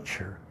the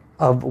nature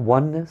of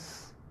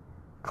oneness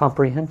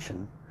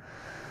comprehension.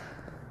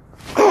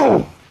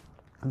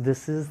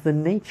 This is the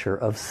nature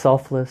of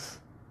selfless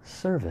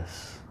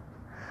service.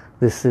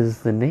 This is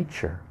the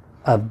nature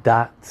of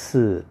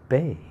Ci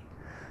Bei,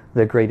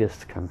 the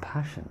greatest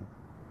compassion.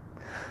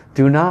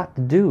 Do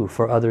not do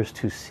for others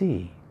to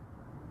see.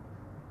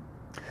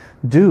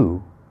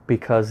 Do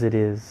because it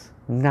is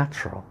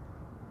natural.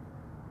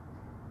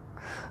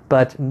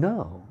 But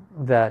know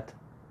that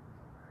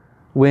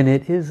when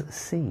it is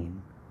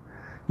seen,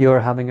 you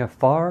are having a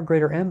far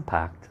greater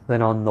impact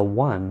than on the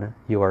one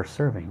you are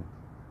serving.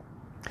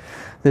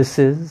 This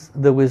is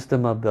the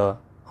wisdom of the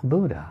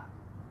Buddha.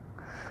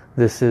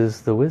 This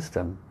is the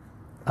wisdom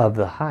of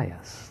the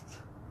highest.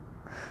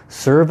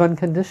 Serve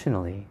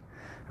unconditionally.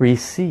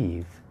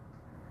 Receive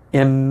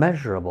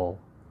immeasurable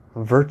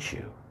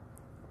virtue.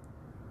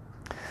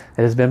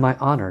 It has been my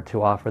honor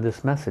to offer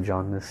this message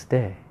on this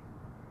day.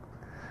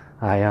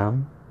 I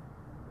am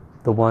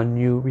the one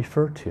you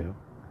refer to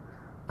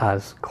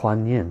as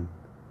Kuan Yin,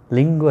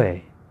 Ling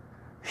Gui,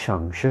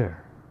 Shang Shi.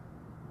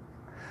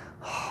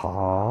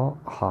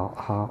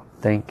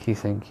 Thank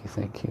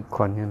you,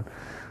 Kuan Yin,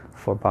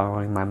 for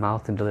borrowing my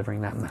mouth and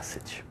delivering that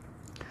message.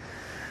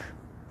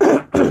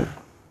 And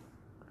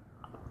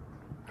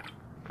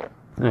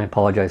I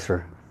apologize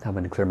for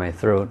having to clear my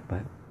throat,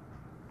 but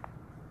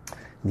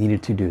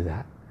needed to do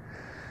that.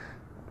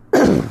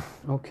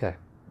 Okay.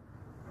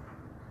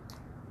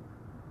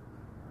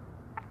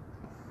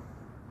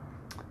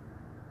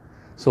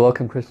 So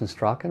welcome Kristen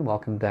Strachan,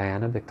 welcome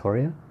Diana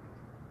Victoria,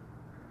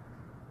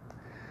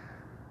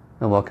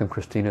 and welcome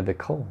Christina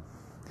Vicole.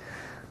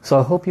 So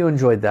I hope you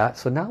enjoyed that.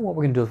 So now what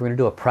we're going to do is we're going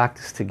to do a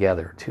practice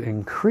together to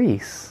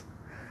increase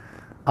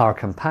our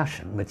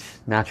compassion, which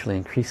naturally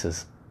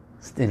increases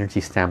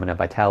energy, stamina,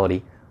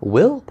 vitality,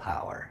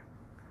 willpower.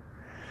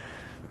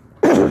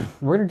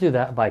 We're going to do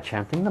that by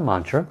chanting the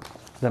mantra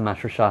that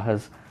Master Sha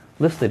has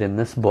listed in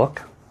this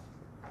book.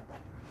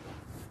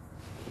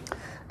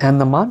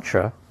 And the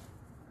mantra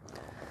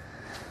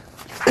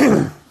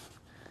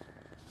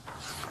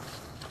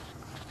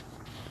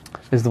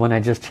is the one I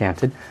just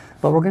chanted,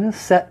 but we're going to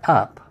set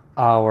up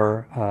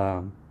our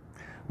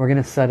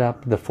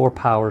the 4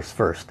 powers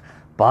first: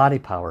 body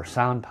power,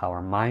 sound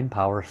power, mind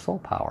power, soul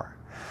power.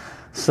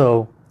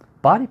 So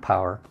body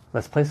power,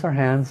 let's place our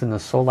hands in the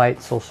soul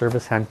light, soul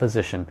service hand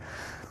position,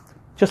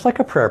 just like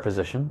a prayer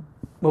position,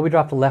 but we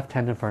drop the left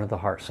hand in front of the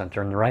heart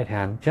center and the right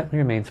hand gently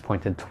remains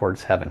pointed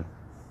towards heaven.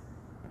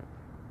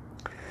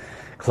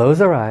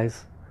 Close our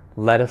eyes,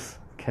 let us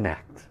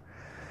connect.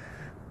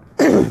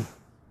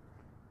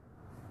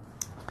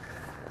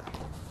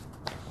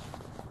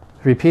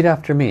 Repeat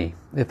after me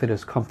if it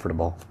is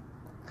comfortable.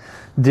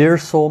 Dear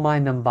soul,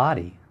 mind and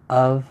body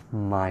of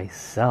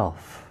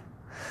myself.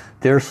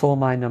 Dear soul,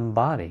 mind and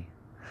body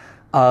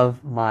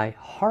of my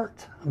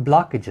heart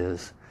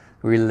blockages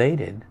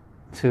related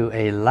to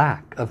a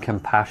lack of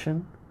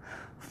compassion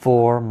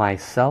for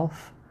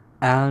myself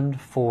and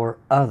for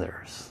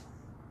others.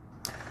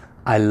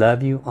 I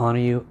love you, honor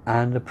you,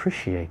 and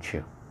appreciate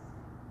you.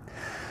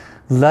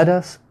 Let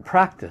us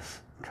practice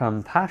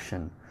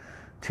compassion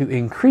to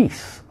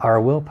increase our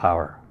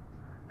willpower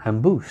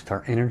and boost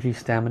our energy,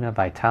 stamina,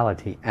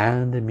 vitality,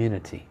 and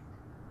immunity.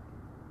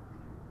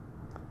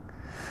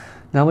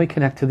 Now we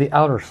connect to the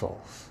outer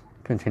souls.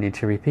 Continue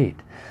to repeat.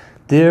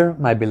 Dear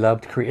my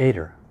beloved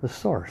Creator, the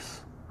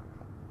Source.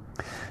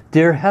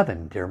 Dear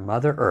Heaven, dear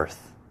Mother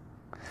Earth.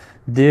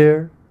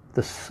 Dear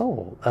the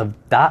soul of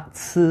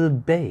Ci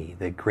Bei,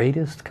 the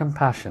greatest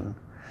compassion.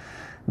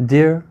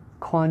 Dear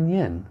Kuan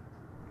Yin,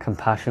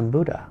 Compassion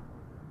Buddha.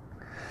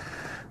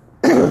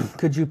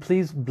 Could you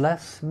please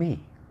bless me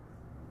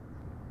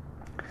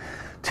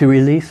to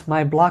release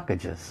my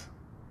blockages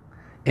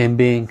in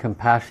being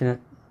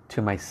compassionate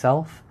to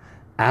myself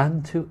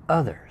and to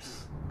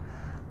others?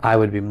 I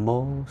would be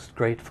most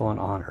grateful and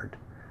honored.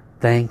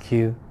 Thank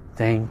you,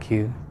 thank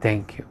you,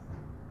 thank you.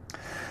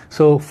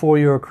 So for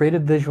your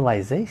creative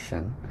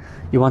visualization,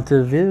 you want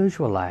to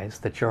visualize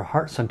that your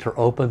heart center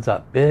opens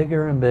up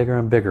bigger and bigger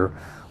and bigger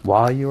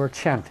while you are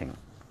chanting.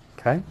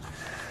 Okay?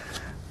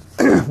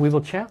 We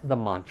will chant the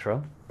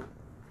mantra,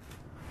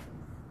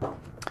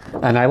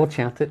 and I will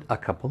chant it a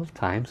couple of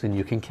times and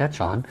you can catch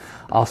on.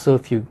 Also,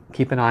 if you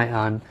keep an eye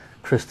on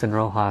Kristen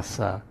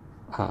Rojas'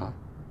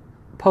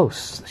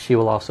 posts, she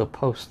will also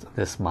post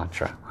this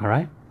mantra.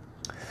 Alright?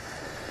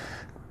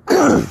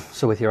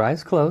 So with your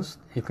eyes closed,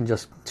 you can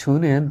just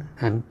tune in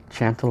and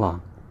chant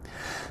along.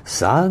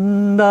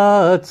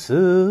 Sanda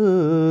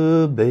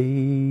Ci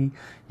Bei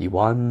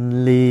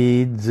Yuan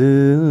Li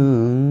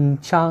Zeng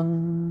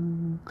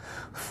Chang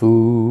Fu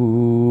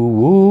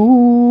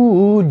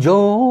Wu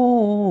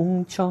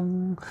Zhong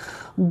Cheng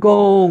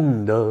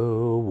Gong De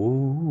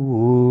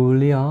Wu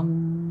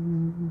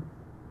Liang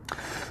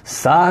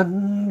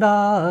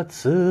Sanda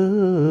Ci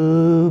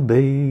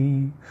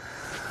Bei.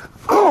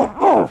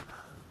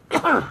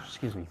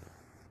 Excuse me.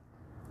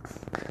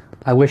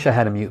 I wish I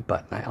had a mute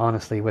button. I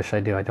honestly wish I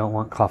do. I don't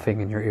want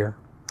coughing in your ear.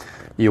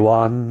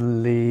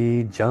 Yuan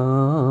Li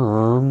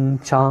Zheng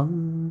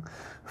Chang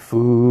Fu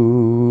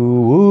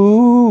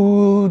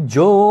Wu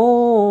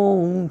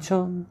Zhong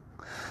Cheng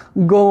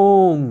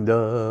Gong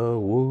De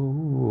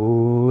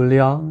Wu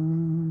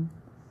Liang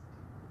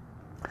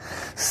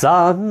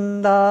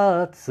San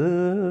Da Ci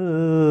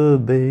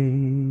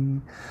Bei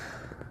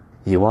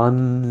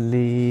Yuan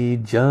Li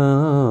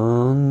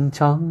Zheng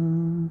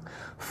Chang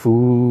Fu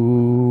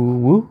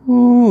Wu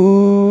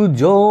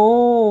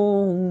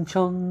Zhong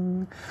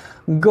Cheng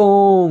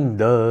Gong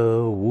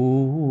De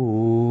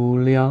Wu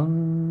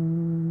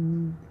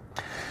Liang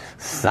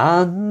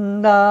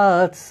San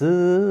Da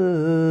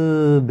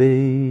Ci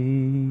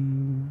Bei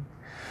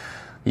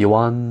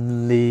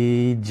Yuan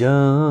Li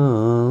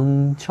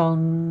Zheng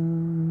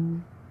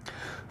Chang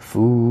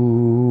Fu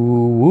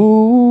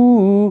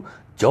Wu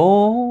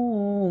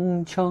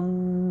Zhong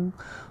Cheng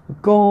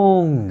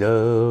Gong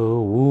De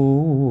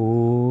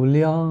Wu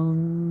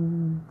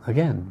Liang.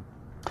 Again.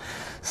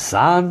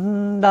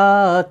 San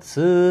Da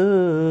Ci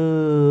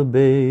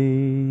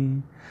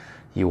Bei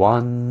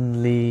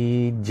Yuan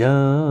Li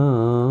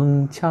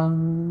Zheng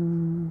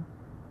Chang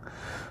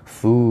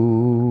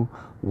Fu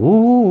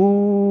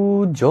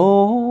Wu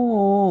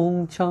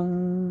Zhong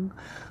Cheng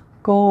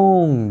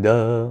Gong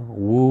De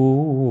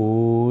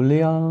Wu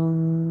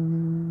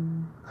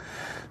Liang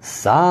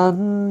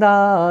San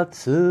Da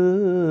Ci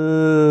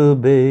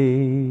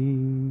Bei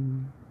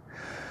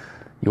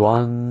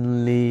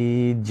Yuan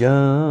Li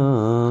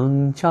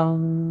Zheng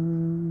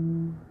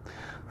Chang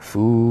Fu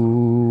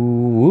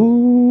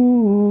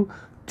Wu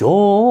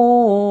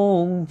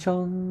Zhong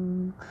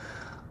Cheng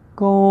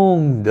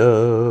Gong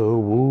De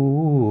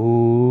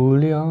Wu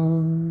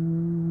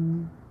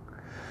Liang.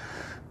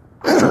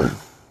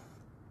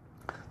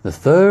 The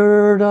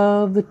third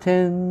of the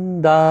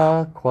 10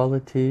 Da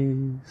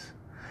qualities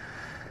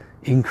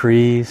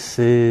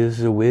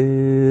increases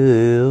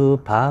willpower.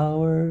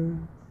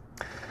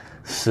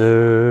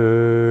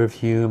 Serve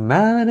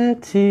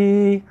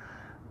humanity.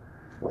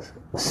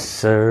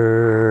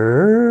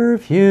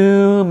 Serve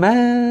humanity.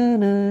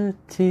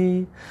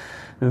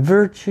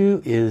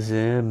 Virtue is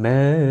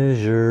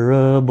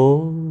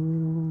immeasurable.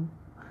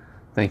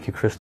 Thank you,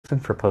 Kristen,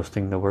 for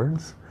posting the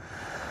words.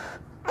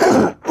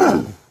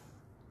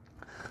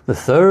 The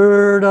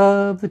third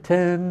of the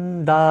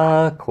 10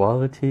 Da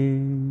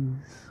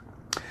qualities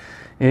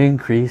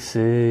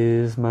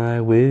increases my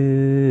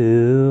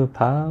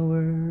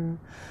willpower.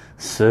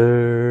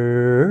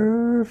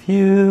 Serve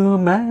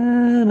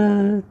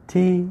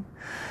humanity.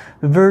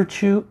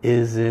 Virtue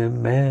is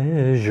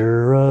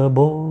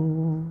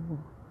immeasurable.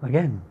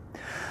 Again.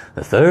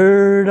 The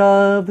third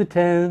of the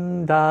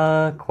 10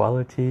 Da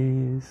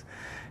qualities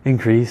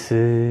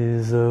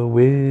increases the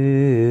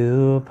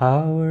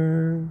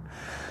willpower.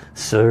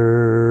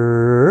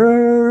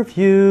 Serve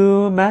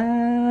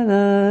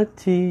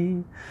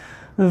humanity.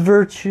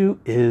 Virtue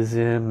is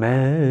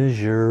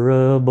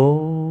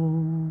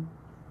immeasurable.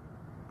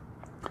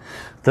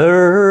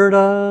 Third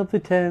of the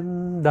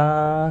 10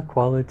 Da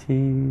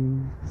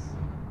qualities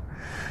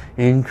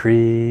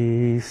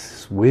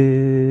increase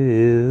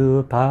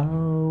willpower.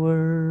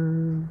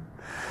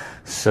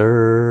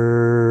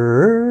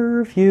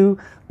 Serve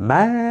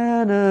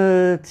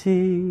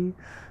humanity.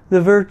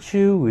 The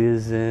virtue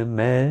is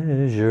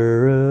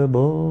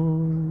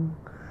immeasurable.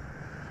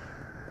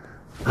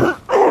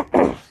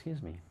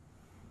 Excuse me.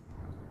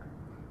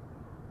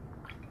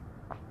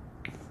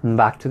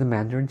 Back to the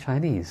Mandarin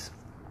Chinese.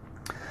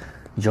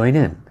 Join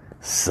in.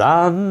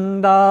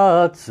 San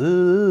Da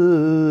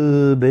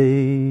Ci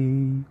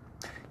Bei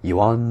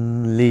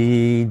Yuan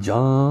Li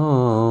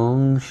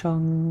Zheng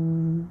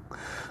Sheng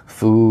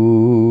Fu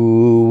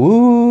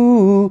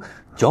Wu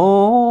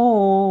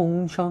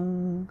Zhong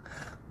Cheng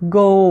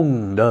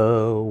Gong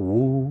De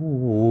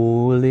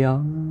Wu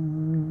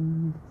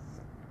Liang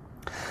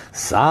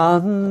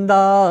San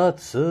Da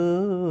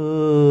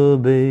Ci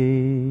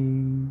Bei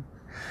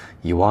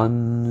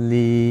Yuan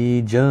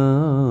Li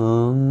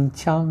Zheng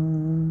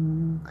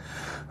Chang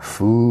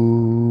Fu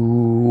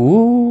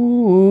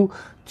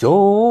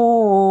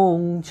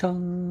忠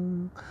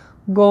诚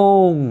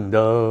功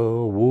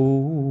德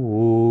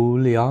无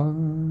量，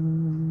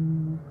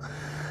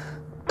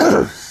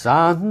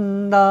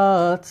三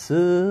大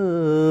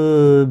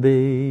慈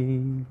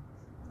悲，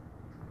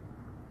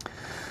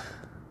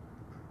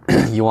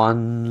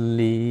愿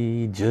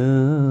力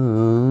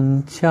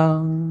增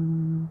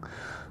强，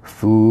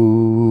服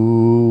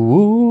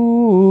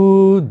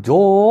务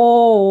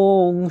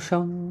众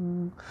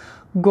生，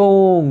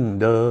功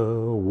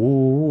德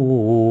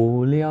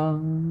无量，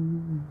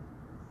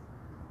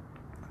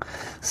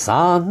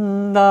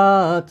三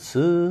大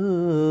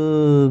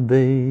慈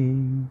悲，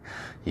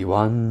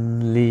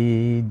愿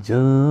力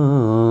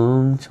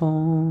增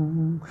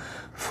强，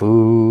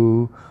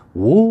服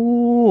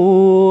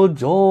务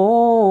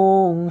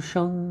众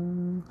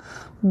生，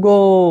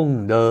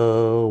功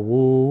德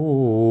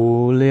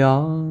无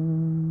量，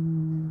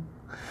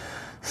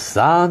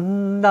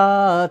三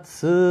大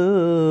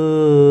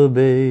慈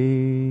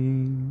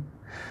悲，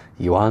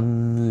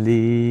愿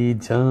力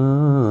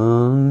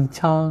增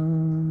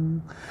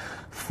强，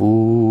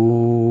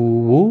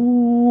服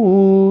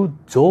务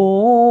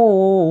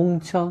众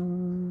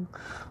生，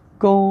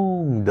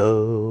功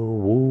德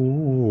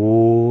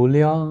无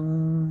量。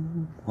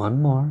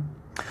One more.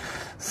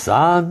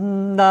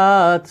 三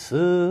大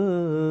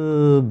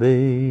慈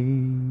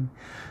悲，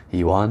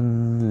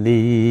愿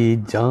力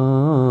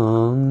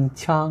增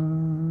强，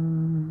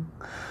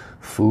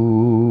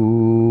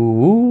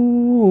服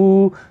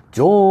务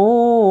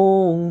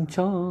众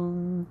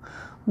生，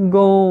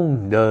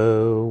功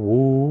德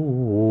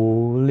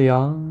无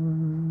量。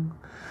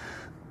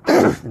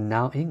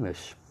Now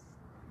English.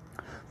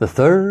 The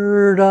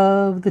third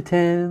of the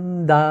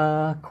 10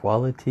 Da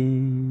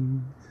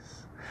qualities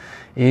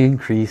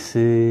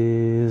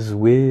increases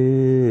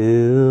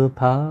willpower,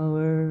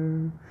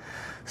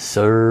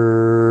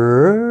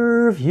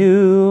 serve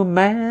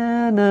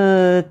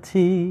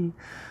humanity,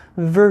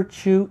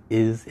 virtue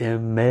is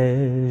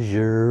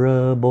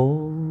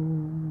immeasurable.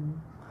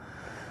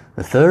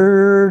 The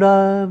third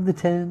of the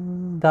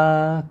 10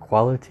 Da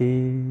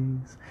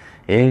qualities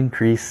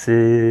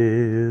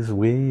increases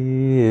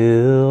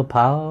willpower,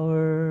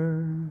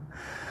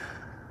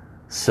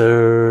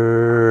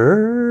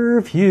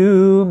 serve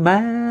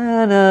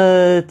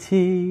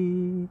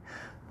humanity,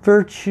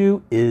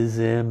 virtue is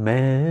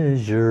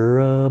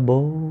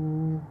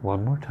immeasurable.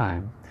 One more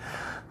time.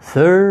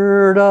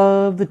 Third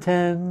of the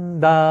 10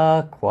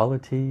 Da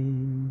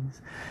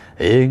qualities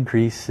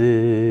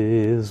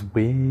increases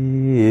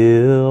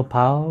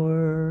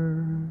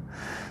willpower,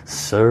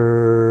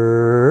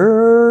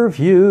 serve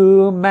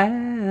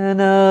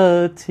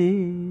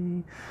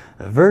humanity,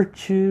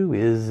 virtue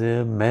is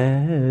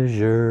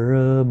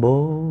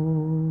immeasurable.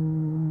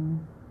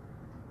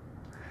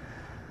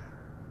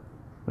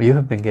 Well, you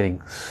have been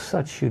getting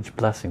such huge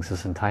blessings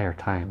this entire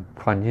time.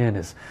 Kuan Yin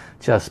is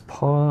just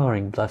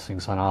pouring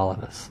blessings on all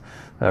of us.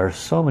 There are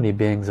so many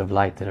beings of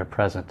light that are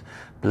present,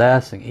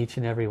 blessing each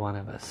and every one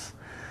of us.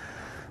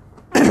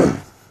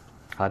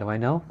 How do I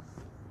know?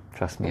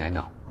 Trust me, I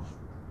know.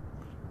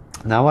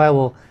 Now I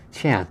will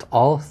chant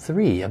all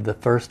three of the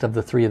first of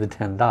the 3 of the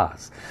 10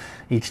 Das.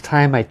 Each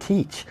time I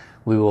teach,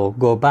 we will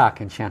go back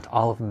and chant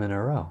all of them in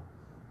a row.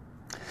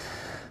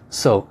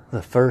 So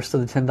the first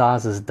of the 10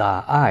 Das is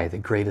Da Ai, the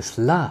greatest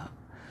love.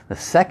 The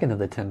second of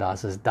the 10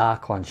 Das is Da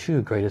Kuan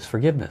Shu, greatest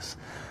forgiveness.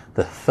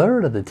 The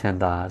third of the 10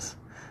 Das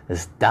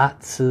is Da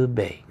Ci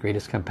Bei,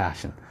 greatest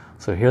compassion.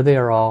 So here they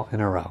are all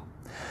in a row.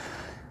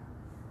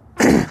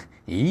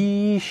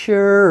 一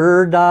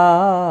世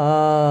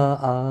大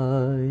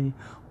爱，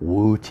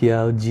无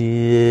条件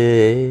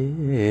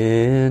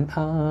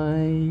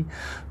爱，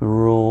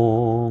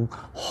荣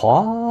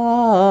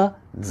华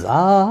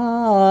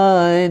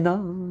灾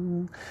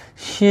难，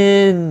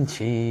现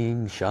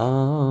情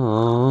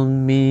生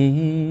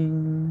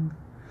命，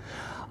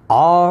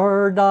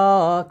二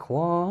大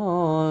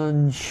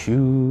宽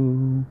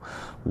恕，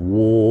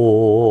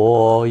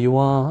我原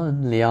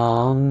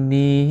谅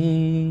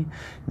你，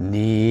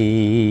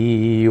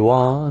你原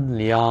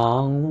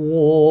谅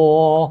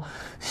我，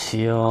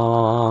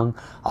相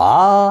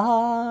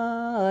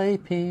爱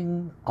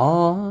平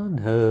安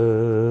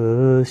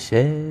和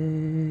谐，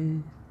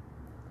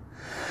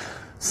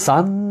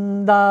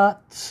三大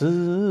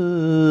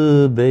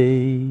慈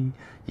悲，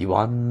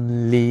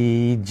愿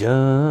力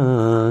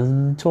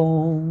珍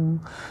重，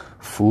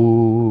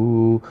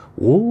服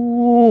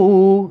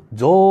务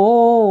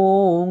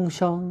众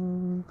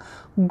生，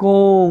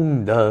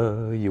功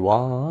德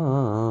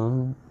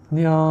圆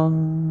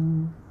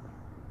量，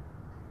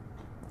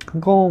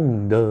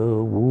功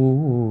德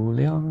无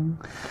量。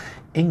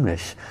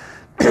English.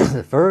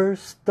 The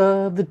first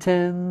of the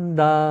 10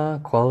 Da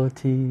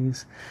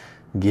qualities,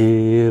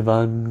 give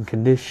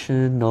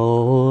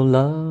unconditional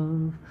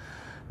love,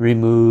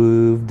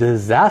 remove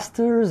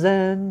disasters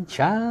and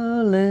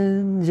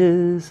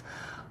challenges,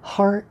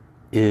 heart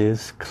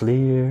is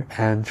clear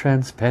and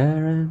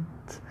transparent.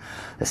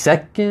 The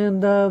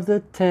second of the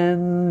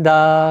 10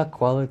 Da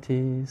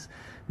qualities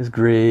is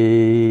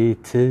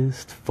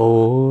greatest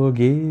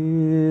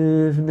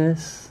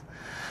forgiveness,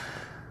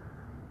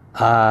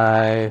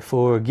 I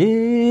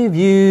forgive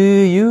you,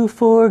 you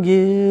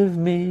forgive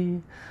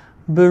me.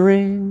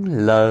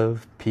 Bring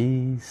love,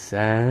 peace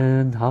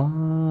and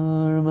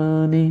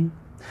harmony.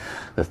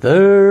 The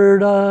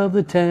third of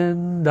the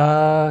 10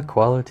 Da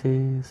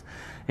qualities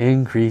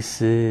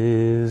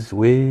increases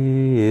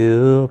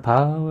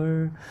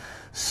willpower.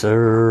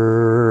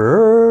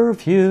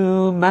 Serve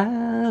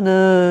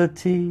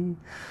humanity.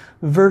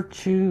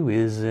 Virtue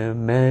is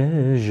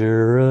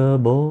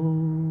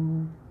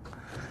immeasurable.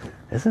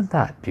 Isn't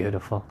that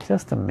beautiful?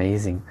 Just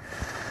amazing.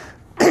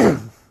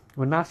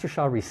 When Master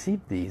Sha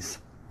received these,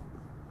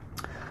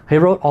 he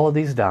wrote all of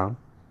these down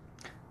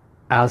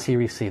as he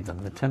received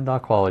them. The 10 Da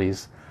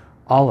qualities,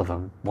 all of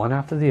them, one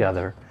after the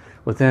other,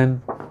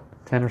 within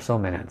 10 or so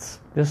minutes.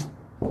 Just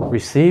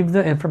received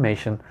the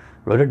information,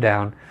 wrote it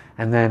down,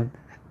 and then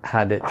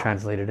had it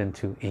translated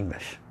into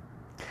English.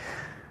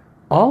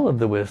 All of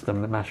the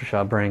wisdom that Master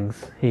Sha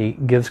brings, he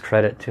gives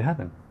credit to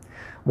heaven.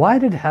 Why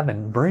did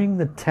heaven bring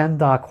the 10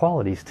 Da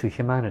qualities to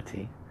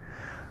humanity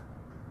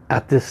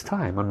at this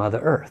time on Mother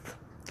Earth?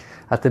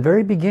 At the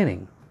very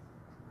beginning,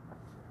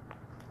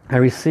 I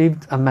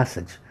received a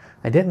message.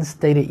 I didn't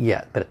state it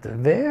yet, but at the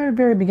very,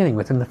 very beginning,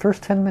 within the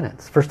first 10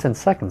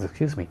 seconds,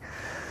 excuse me,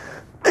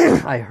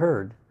 I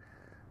heard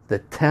the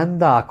 10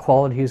 Da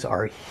qualities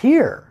are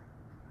here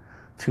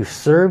to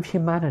serve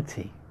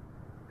humanity,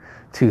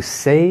 to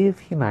save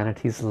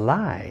humanity's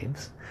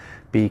lives,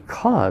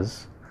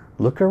 because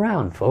look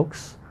around,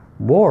 folks.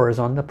 War is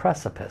on the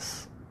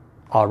precipice.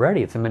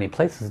 Already, it's in many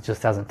places. It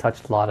just hasn't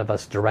touched a lot of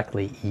us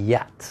directly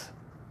yet.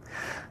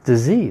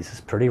 Disease is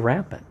pretty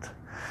rampant.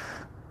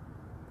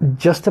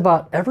 Just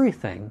about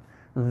everything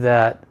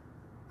that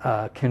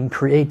can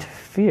create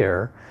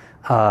fear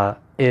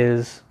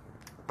is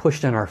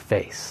pushed in our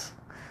face.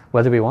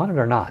 Whether we want it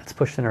or not, it's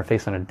pushed in our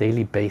face on a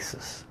daily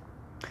basis.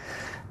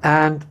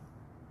 And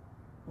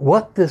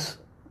what this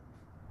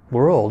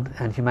world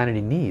and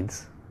humanity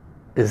needs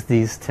is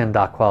these 10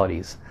 Da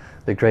qualities.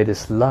 The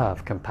greatest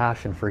love,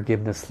 compassion,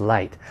 forgiveness,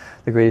 light.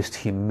 The greatest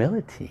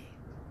humility.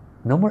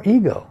 No more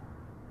ego.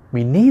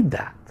 We need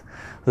that.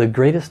 The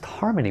greatest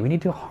harmony. We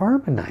need to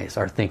harmonize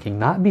our thinking,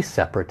 not be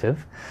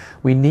separative.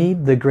 We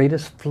need the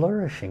greatest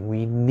flourishing.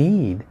 We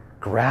need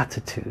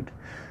gratitude.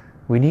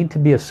 We need to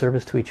be of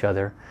service to each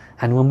other.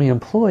 And when we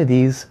employ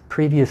these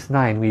previous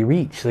 9, we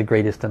reach the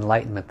greatest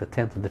enlightenment, the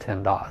 10th of the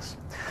 10 Das.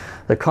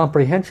 The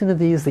comprehension of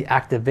these, the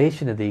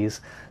activation of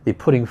these, the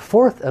putting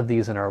forth of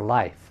these in our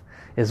life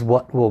is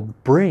what will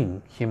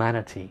bring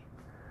humanity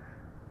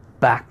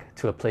back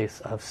to a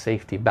place of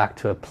safety, back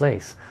to a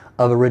place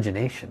of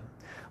origination.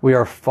 We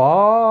are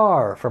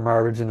far from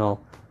our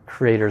original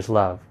Creator's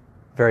love.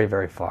 Very,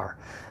 very far.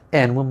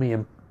 And when we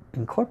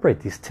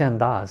incorporate these 10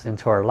 Das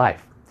into our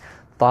life,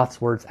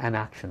 thoughts, words and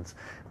actions,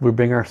 we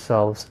bring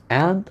ourselves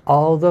and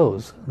all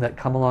those that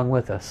come along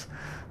with us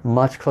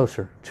much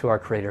closer to our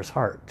Creator's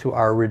heart, to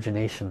our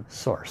origination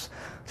source,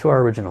 to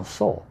our original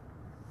soul.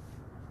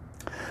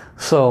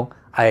 So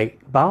I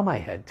bow my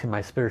head to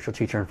my spiritual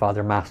teacher and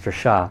father, Master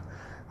Sha,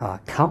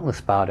 countless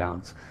bow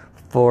downs.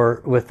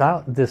 For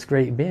without this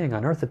great being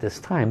on earth at this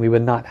time, we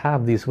would not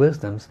have these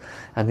wisdoms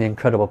and the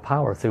incredible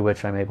power through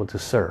which I'm able to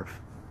serve.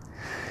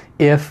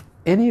 If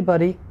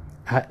anybody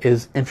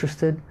is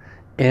interested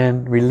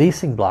in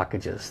releasing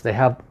blockages, they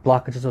have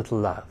blockages with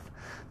love.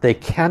 They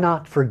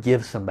cannot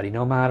forgive somebody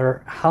no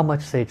matter how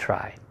much they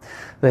try.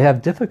 They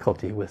have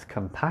difficulty with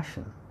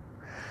compassion.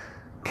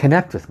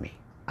 Connect with me.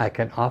 I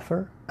can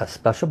offer a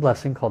special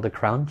blessing called the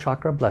Crown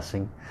Chakra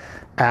Blessing,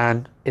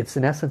 and it's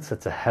in essence,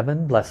 it's a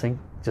heaven blessing.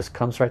 Just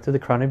comes right through the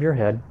crown of your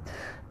head,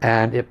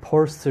 and it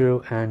pours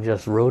through and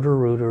just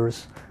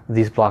rooters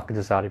these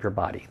blockages out of your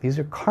body. These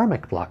are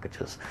karmic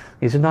blockages.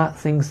 These are not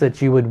things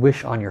that you would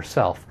wish on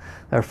yourself.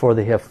 Therefore,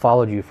 they have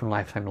followed you from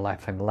lifetime to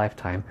lifetime to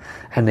lifetime,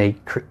 and they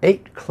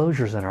create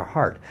closures in our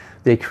heart.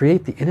 They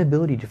create the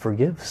inability to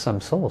forgive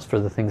some souls for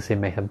the things they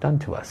may have done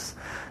to us.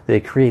 They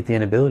create the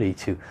inability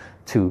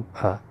to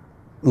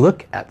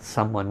look at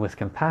someone with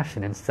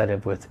compassion instead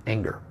of with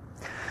anger.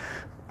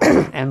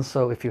 And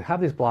so if you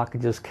have these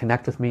blockages,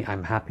 connect with me.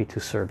 I'm happy to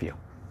serve you.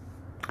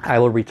 I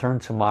will return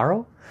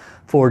tomorrow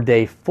for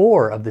day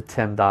 4 of the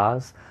 10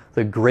 Das,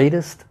 the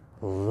greatest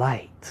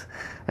light.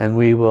 And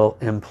we will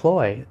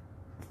employ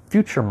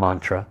future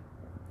mantra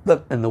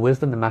and the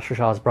wisdom that Master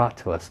Sha has brought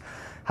to us.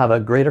 Have a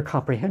greater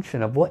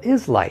comprehension of what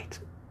is light.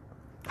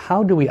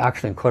 How do we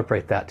actually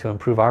incorporate that to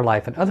improve our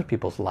life and other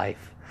people's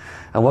life?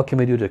 And what can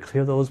we do to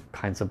clear those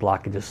kinds of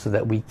blockages so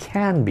that we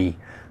can be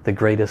the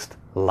greatest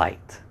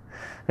light?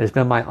 It has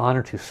been my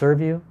honor to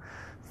serve you.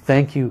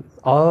 Thank you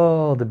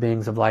all the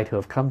beings of light who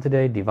have come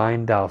today.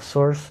 Divine Tao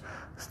Source.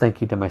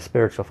 Thank you to my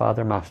spiritual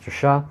father, Master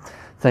Sha.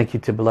 Thank you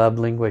to beloved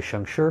Lingui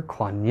Shengshi,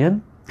 Kuan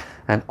Yin,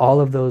 and all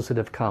of those that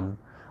have come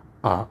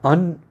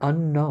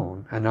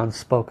unknown and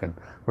unspoken.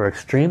 We're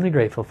extremely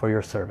grateful for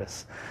your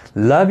service.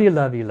 Love you,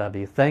 love you, love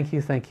you. Thank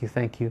you, thank you,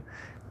 thank you.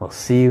 We'll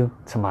see you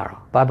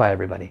tomorrow. Bye-bye,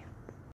 everybody.